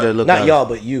tell all you right what. to look not out. y'all,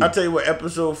 but you. I'll tell you what.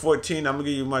 Episode 14, I'm gonna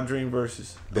give you my dream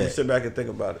verses. I'm gonna Bet. sit back and think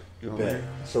about it. You know what I mean?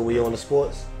 So we on the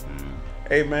sports.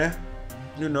 Hey man,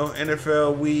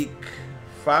 NFL week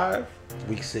 5.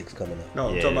 Week 6 coming up. No,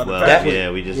 I'm Yeah, talking about well, the past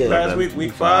week. we just yeah. looked Past up week,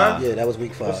 week 5. Yeah, that was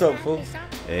week 5. What's up, fool?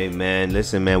 Hey man,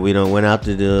 listen man, we done went out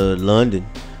to the London.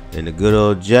 And the good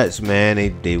old Jets, man,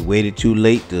 they waited too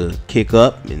late to kick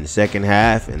up in the second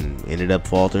half and ended up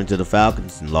faltering to the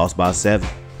Falcons and lost by 7.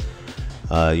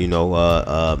 I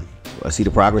see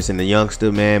the progress in the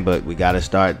youngster, man, but we got to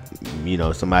start,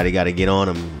 somebody got to get on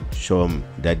them, show them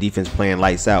that defense playing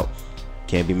lights out.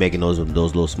 Can't be making those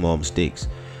little small mistakes.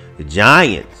 The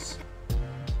Giants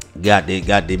got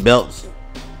their belts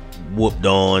whooped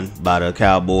on by the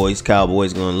Cowboys.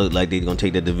 Cowboys gonna look like they're gonna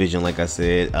take the division, like I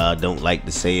said. Don't like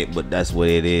to say it, but that's what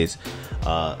it is.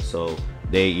 So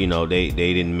they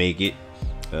didn't make it.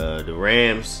 The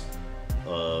Rams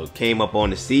came up on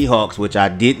the Seahawks, which I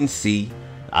didn't see.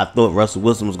 I thought Russell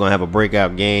Wilson was gonna have a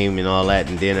breakout game and all that,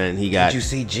 and then he got. Did you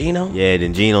see Geno? Yeah,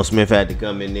 then Geno Smith had to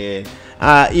come in there.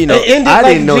 I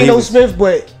didn't know Geno Smith,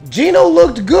 but Geno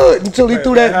looked good until he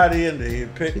threw that. How did he end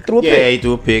it? He threw a pick. Yeah, he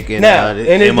threw a pick. And now,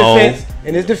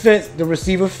 in his defense, the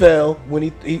receiver fell when he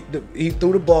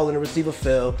threw the ball and the receiver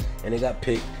fell and it got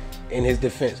picked in his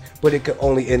defense. But it could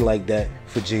only end like that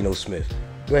for Geno Smith.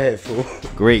 Go ahead, fool.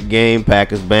 Great game,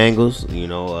 Packers Bengals.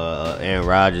 Aaron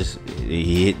Rodgers,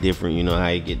 he hit different. You know how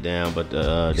he get down, but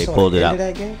they pulled it out.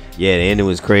 That game? Yeah, the ending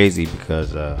was crazy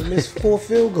because he missed 4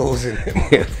 field goals in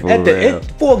it. At the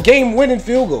end, 4 game-winning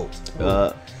field goals.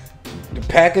 The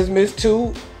Packers missed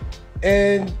 2,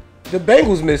 and the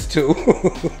Bengals missed 2.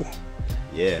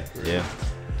 yeah.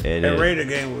 That Raider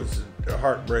game was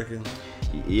heartbreaking.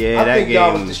 Yeah, I think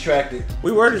y'all was distracted.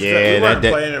 We were distracted. Yeah, we weren't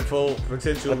playing at full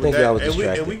potential. I think y'all was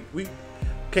distracted. And we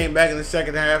came back in the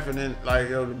second half, and then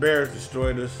the Bears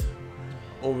destroyed us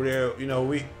over there.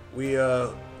 We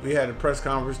had a press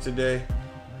conference today.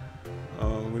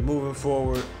 We're moving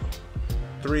forward,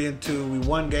 3-2. We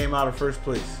one game out of first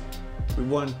place. We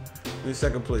won in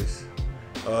second place.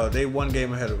 They one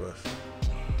game ahead of us.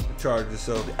 Chargers,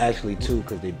 so actually 2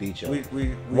 because they beat y'all.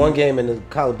 We one game in the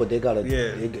college, but they got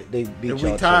they beat y'all. If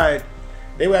we tied,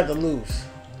 they would have to lose,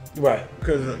 right?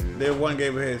 Because they're one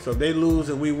game ahead. So if they lose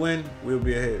and we win, we'll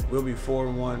be ahead. We'll be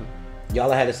 4-1.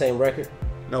 Y'all had the same record?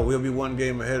 No, we'll be one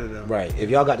game ahead of them. Right. If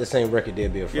y'all got the same record,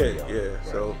 they'll be afraid of y'all. Yeah. Right.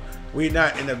 So we're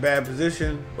not in a bad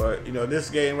position, but this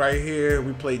game right here,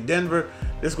 we played Denver.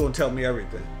 This is gonna tell me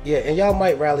everything. Yeah, and y'all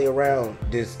might rally around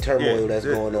this turmoil that's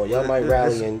going on. Y'all might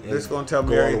rally and this is gonna tell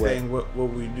me everything what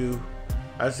we do.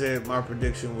 I said my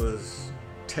prediction was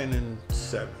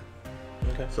 10-7.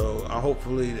 Okay. So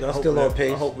hopefully y'all still on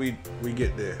pace. I hope we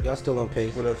get there. Y'all still on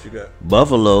pace. What else you got?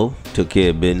 Buffalo took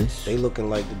care of business. They looking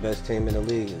like the best team in the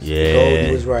league. Yeah,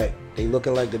 Goldie was right. They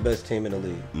looking like the best team in the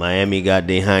league. Miami got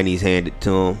their heinies handed to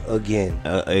them again.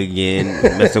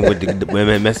 Messing with the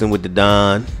women, messing with the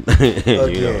Don.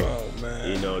 Again. Oh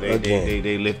man.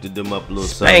 They lifted them up a little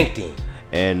spanked something.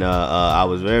 And I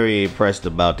was very impressed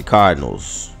about the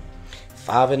Cardinals.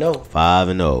 5-0.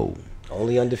 5-0.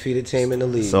 Only undefeated team in the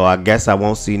league. So I guess I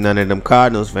won't see none of them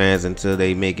Cardinals fans until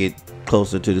they make it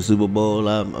closer to the Super Bowl.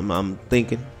 I'm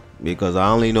thinking. Because I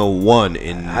only know one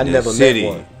in the city.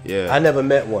 Met one. Yeah, I never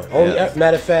met one.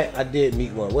 Matter of fact, I did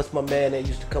meet one. What's my man that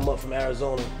used to come up from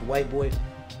Arizona? White boy.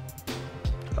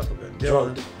 I forgot.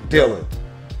 Dylan. Dylan.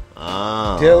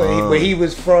 Dylan. But he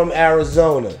was from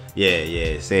Arizona.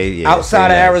 Yeah. Outside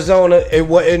of Arizona, it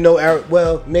wasn't no.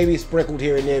 Well, maybe sprinkled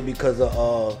here and there because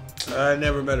of. I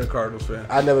never met a Cardinals fan.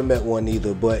 I never met one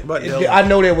either, but I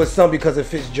know there was some because of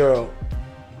Fitzgerald.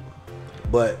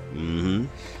 But.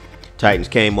 Titans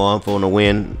came on for the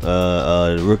win.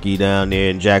 The rookie down there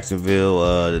in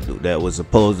Jacksonville that was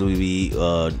supposed to be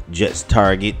Jets'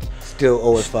 target. Still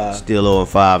 0-5. Still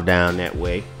 0-5 down that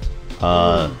way.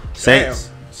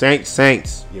 Saints.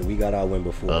 Yeah, we got our win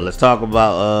before. Let's talk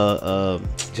about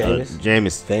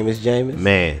Jameis. Famous Jameis.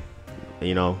 Man,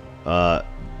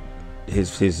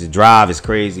 his drive is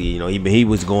crazy. He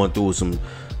was going through some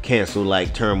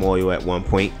cancel-like turmoil at one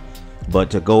point. But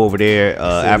to go over there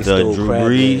after Drew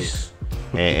Brees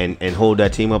and hold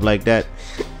that team up like that,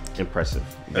 impressive.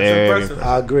 That's impressive.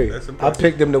 I agree. I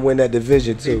picked them to win that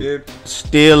division too. He did.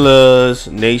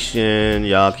 Steelers Nation,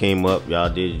 y'all came up, y'all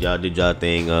did y'all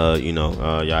thing.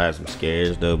 Y'all had some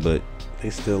scares though, but they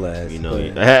still ass. I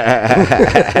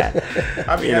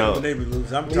mean, when they be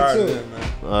losing, I'm tired of them,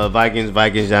 man.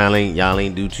 Vikings, y'all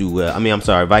ain't do too well. I mean, I'm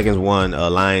sorry, Vikings won.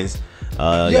 Lions.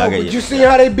 But you see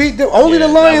how they beat them? Only the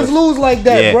Lions lose like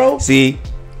that, bro. See,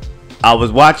 I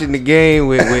was watching the game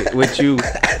with you,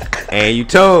 and you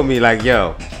told me like,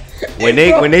 yo, when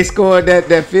they scored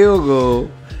that field goal,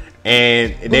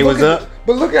 and they was up.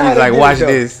 But look at how they did watch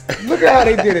this. Look at how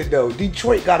they did it though.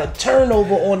 Detroit got a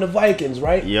turnover on the Vikings,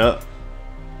 right? Yep.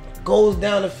 Goes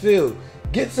down the field,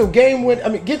 gets some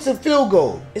field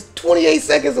goal. It's 28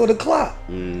 seconds on the clock.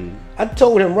 I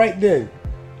told him right then.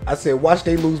 I said, watch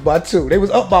they lose by 2. They was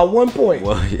up by 1 point.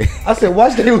 Well, yeah. I said,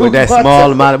 watch they lose With that by small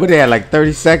 2. amount of, but they had like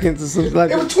 30 seconds or something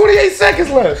like It that. was 28 seconds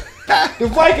left. The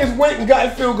Vikings went and got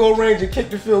in field goal range and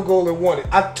kicked the field goal and won it.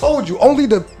 I told you,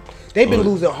 they've been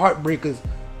losing heartbreakers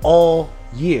all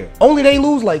year. Only they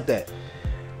lose like that.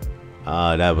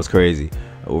 That was crazy.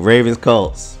 Ravens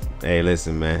Colts. Hey,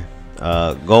 listen, man.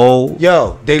 Goal.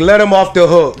 Yo, they let him off the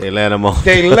hook. They let him off.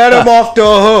 They let him off the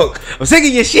hook. I'm sick of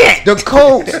your shit. The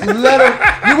Colts let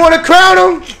him. You want to crown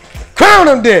him? Crown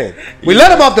him then. We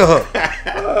let him off the hook.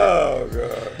 Oh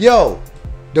god. Yo,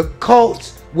 the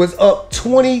Colts was up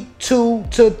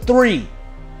 22-3.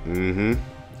 Mm-hmm.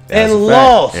 And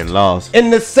lost. And lost. In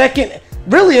the second,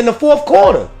 really in the fourth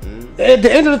quarter. At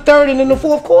the end of the third and in the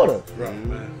fourth quarter. Rough,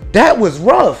 man. That was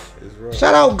rough. It's rough.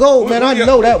 Shout out Gold, man. I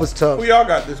know that was tough. Who y'all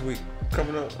got this week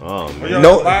coming up? Oh, man. Y'all got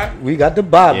No, the bye? we got the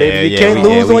bye, baby. You yeah, can't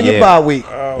lose on your bye week.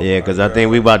 Oh, Yeah, because I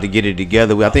think we about to get it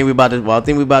together. I think we about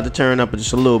to turn up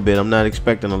just a little bit. I'm not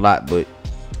expecting a lot, but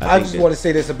I just want to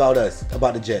say this about us,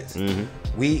 about the Jets.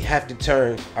 We have to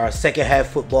turn our second half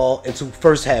football into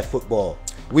first half football.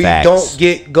 We Facts. don't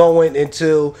get going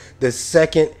until the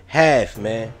second half,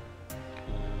 man.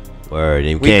 Word.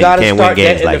 And We can't gotta win start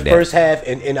games that in like the that. first half,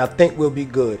 and I think we'll be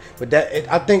good. But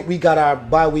I think we got our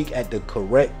bye week at the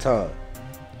correct time,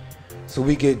 so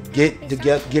we could get it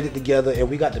together. And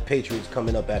we got the Patriots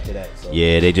coming up after that. So.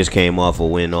 Yeah, they just came off a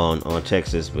win on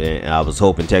Texas, and I was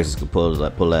hoping Texas could pull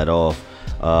that off.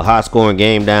 High scoring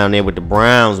game down there with the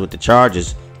Browns with the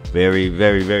Chargers. Very,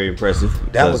 very, very impressive.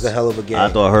 That was a hell of a game. I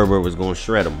thought Herbert was going to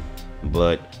shred them,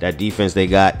 but that defense they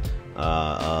got,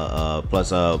 plus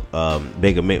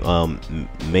Baker Mayfield,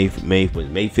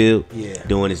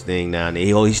 doing his thing down there.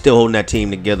 He's still holding that team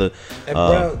together.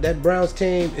 That Browns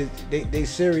team is they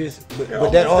serious,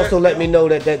 but that also let me know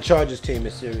that Chargers team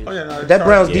is serious. Oh, yeah, no, that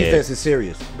Browns yeah. defense is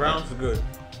serious. Browns are good.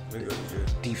 They're good.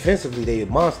 Defensively, they are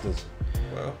monsters.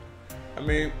 Well, I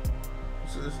mean,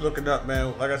 it's looking up,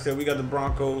 man. Like I said, we got the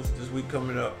Broncos this week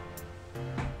coming up.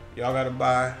 Y'all got to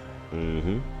bye.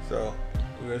 Mm-hmm. So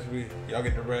y'all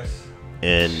get the rest.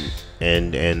 And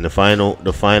the final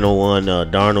one,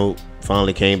 Darnold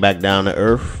finally came back down to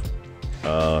earth.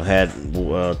 Had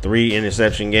 3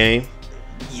 interception game.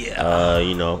 Yeah.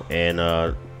 And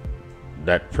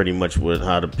that pretty much was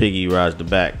how the piggy rides the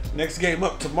back. Next game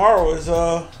up tomorrow is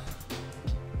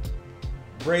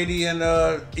Brady and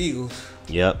Eagles.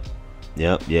 Yep.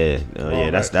 Yeah. Yeah. Right.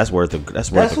 That's worth a who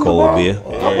cold tomorrow? beer.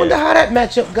 I wonder how that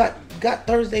matchup got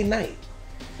Thursday night.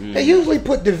 They usually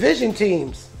put division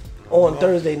teams on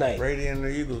Thursday night. Brady and the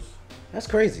Eagles. That's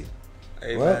crazy.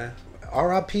 Hey, Well, man.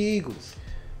 R.I.P. Eagles.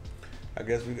 I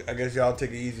guess y'all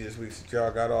take it easy this week since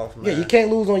y'all got off, man. Yeah, you can't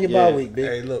lose on your bye week, big.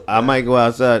 Hey, look. I might go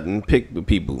outside and pick the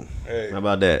people. Hey. How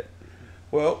about that?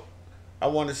 Well, I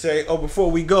want to say,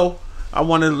 before we go, I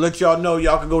want to let y'all know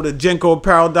y'all can go to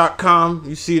jenkoapparel.com.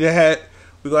 You see the hat.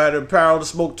 We're going to have the apparel, the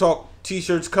Smoke Talk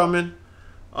t-shirts coming.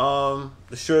 The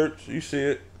shirts, you see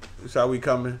it. That's how we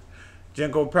coming.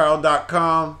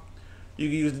 jenkoapparel.com. You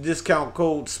can use the discount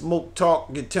code Smoke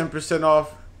Talk. Get 10%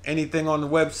 off anything on the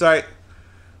website.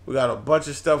 We got a bunch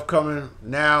of stuff coming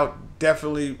now.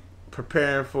 Definitely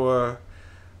preparing for a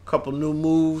couple new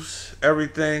moves.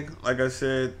 Everything. Like I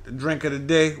said, the drink of the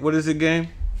day. What is it, game?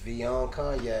 Beyond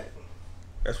Cognac.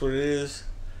 That's what it is.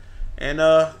 And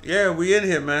we in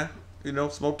here, man.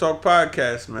 Smoke Talk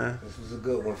Podcast, man. This was a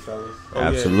good one, fellas.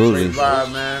 Absolutely. Great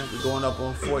vibe, man. We're going up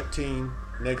on 14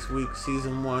 next week,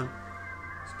 season 1.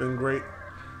 It's been great.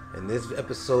 And this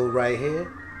episode right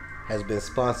here has been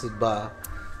sponsored by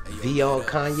Beyond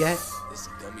Cognac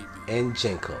and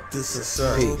Jenko. This is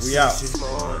Sir. Peace. We out.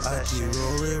 I keep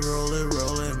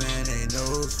rolling, man, ain't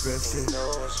no stressing.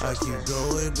 I keep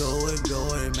going,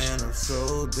 man, I'm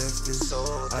so destined.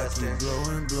 I keep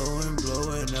blowing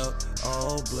up,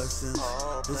 all blessings.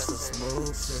 This a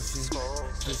smoke session,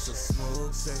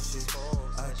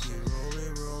 I keep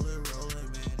rolling,